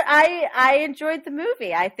 I enjoyed the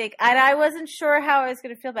movie. I think, and I wasn't sure how I was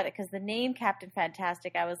going to feel about it because the name Captain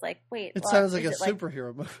Fantastic. I was like, wait. It sounds like a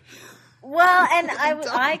superhero movie. Well, and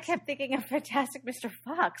I kept thinking of Fantastic Mr.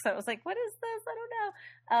 Fox. I was like, what is this? I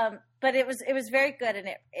don't know. But it was very good, and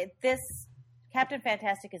this. Captain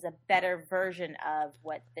Fantastic is a better version of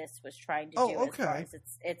what this was trying to do. Okay. As far as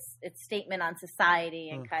its statement on society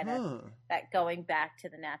and kind of that going back to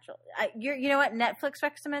the natural. You know what? Netflix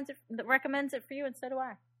recommends it for you, and so do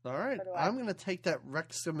I. All right. I'm going to take that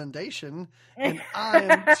recommendation, and I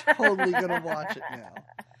am totally going to watch it now.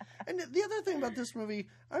 And the other thing about this movie,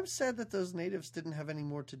 I'm sad that those natives didn't have any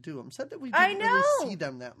more to do. I'm sad that we didn't really see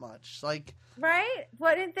them that much. Like, right?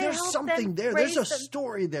 What did they? There's something there. There's a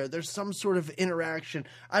story there. There's some sort of interaction.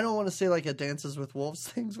 I don't want to say like a Dances with Wolves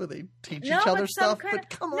things where they teach each other stuff,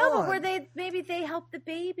 but come on. No, but where maybe they help the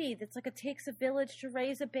baby. That's like it takes a village to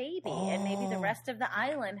raise a baby, and maybe the rest of the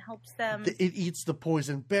island helps them. It eats the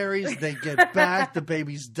poison berries. They get back. The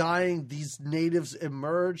baby's dying. These natives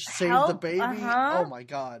emerge, save the baby. Oh my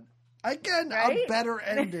God. Again, a better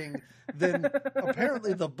ending than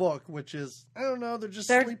apparently the book, which is, I don't know, they're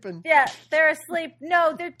sleeping. Yeah, they're asleep.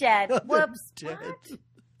 No, they're dead. Whoops. Dead. What?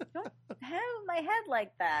 Don't have my head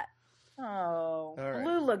like that. Oh, right.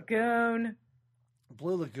 Blue Lagoon.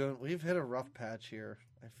 Blue Lagoon. We've hit a rough patch here.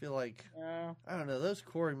 I feel like, I don't know, those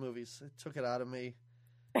Corey movies, it took it out of me.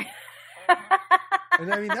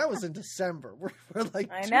 And I mean, that was in December. We're like,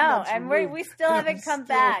 I know, and we still haven't come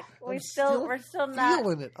back. We're still not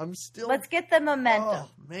feeling it. I'm still. Let's get the momentum. Oh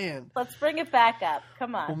man, let's bring it back up.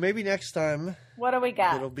 Come on. Well, maybe next time. What do we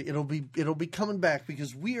got? It'll be coming back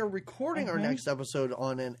because we are recording our next episode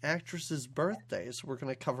on an actress's birthday. So we're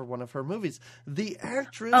going to cover one of her movies. The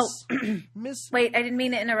actress, Miss. Wait, I didn't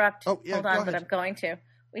mean to interrupt. Oh yeah, hold on, but I'm going to.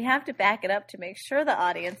 We have to back it up to make sure the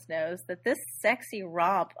audience knows that this sexy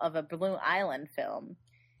romp of a Blue Island film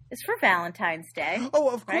is for Valentine's Day.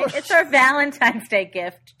 Oh, of course. Right? It's our Valentine's Day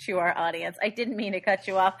gift to our audience. I didn't mean to cut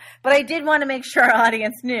you off, but I did want to make sure our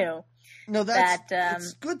audience knew. No,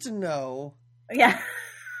 it's good to know. Yeah.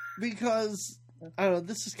 Because, I don't know,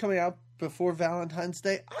 this is coming out before Valentine's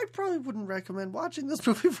Day. I probably wouldn't recommend watching this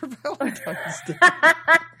movie for Valentine's Day.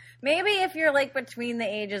 Maybe if you're like between the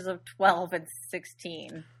ages of 12 and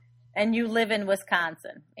 16 and you live in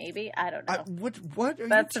Wisconsin, maybe. I don't know. What are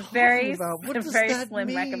That's you a talking very, about? What a does very that slim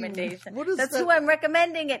mean? recommendation. What is That's that? who I'm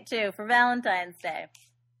recommending it to for Valentine's Day.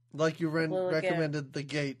 Like you recommended The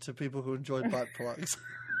Gate to people who enjoy butt plugs.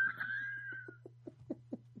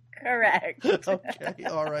 Correct. Okay,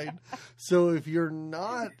 all right. So if you're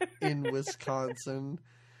not in Wisconsin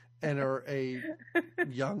and are a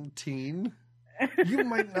young teen, you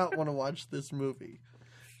might not want to watch this movie.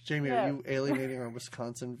 Jamie, are you alienating our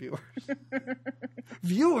Wisconsin viewers?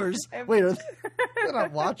 Viewers? Wait, they're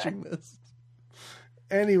not watching this.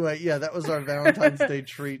 Anyway, yeah, that was our Valentine's Day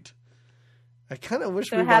treat. I kind of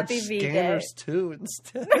wish we watched Scanners 2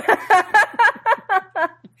 instead.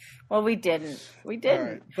 Well, we didn't. We didn't.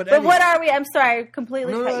 Right. But anyway, what are we? I'm sorry, I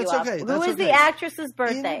completely cut you off. Okay. Who is the actress's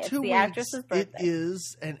birthday? It's the actress's birthday. It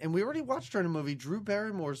is, and we already watched her in a movie, Drew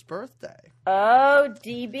Barrymore's birthday. Oh,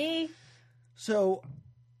 DB. So,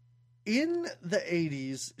 in the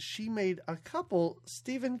 80s, she made a couple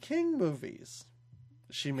Stephen King movies.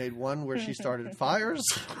 She made one where she started fires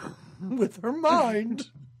with her mind.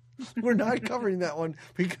 We're not covering that one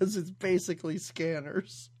because it's basically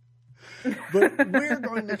Scanners. But we're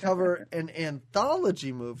going to cover an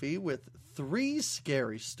anthology movie with 3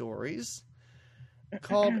 scary stories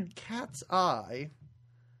called Cat's Eye.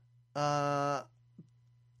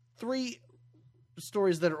 3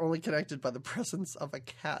 stories that are only connected by the presence of a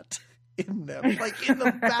cat in them, like in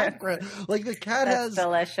the background. Like the cat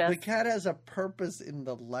delicious. The cat has a purpose in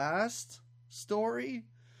the last story.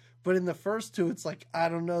 But in the first 2, it's like, I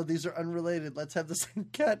don't know, these are unrelated. Let's have the same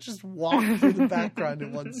cat just walk through the background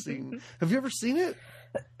in one scene. Have you ever seen it?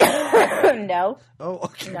 No. Oh,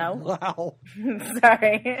 okay. No. Wow.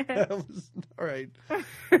 Sorry. All right.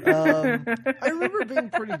 I remember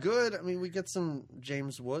being pretty good. I mean, we get some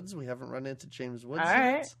James Woods. We haven't run into James Woods yet. All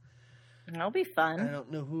right. That'll be fun. I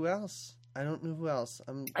don't know who else.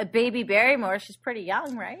 A Baby Barrymore. She's pretty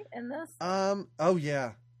young, right, in this? Oh,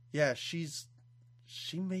 yeah. Yeah,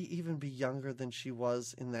 she may even be younger than she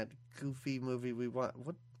was in that goofy movie we want.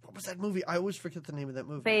 What was that movie? I always forget the name of that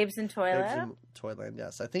movie. Babes in Toyland? Babes in Toyland,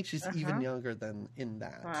 yes. I think she's even younger than in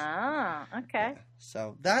that. Ah, okay. Yeah.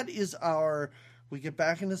 So that is we get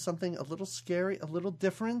back into something a little scary, a little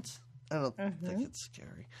different. I don't think it's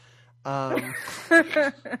scary.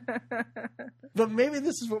 But maybe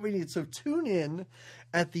this is what we need. So tune in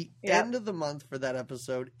at the end of the month for that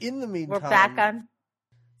episode. In the meantime, we're back on.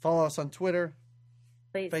 Follow us on Twitter.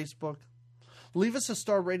 Please. Facebook. Leave us a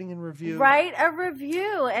star rating and review. Write a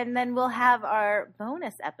review, and then we'll have our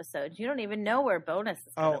bonus episodes. You don't even know where bonus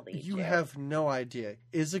is going to lead you have no idea.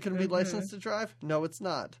 Is it going to be License to Drive? No, it's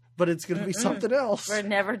not. But it's going to be something else. We're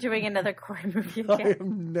never doing another Corey movie again. I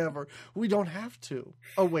am never. We don't have to.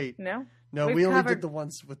 Oh, wait. No? No, we only did the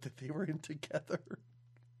ones that they were in together.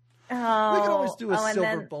 Oh. We could always do a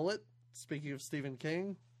Silver Bullet. Speaking of Stephen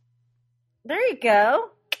King. There you go.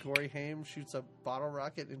 Corey Haim shoots a bottle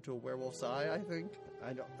rocket into a werewolf's eye, I think.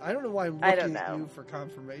 I don't know why I'm looking at you for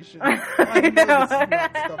confirmation. I know this is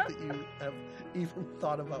not stuff that you have even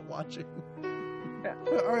thought about watching.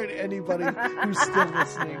 All right, anybody who's still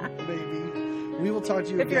listening, maybe. We will talk to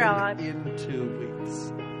you again in 2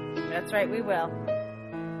 weeks. That's right, we will.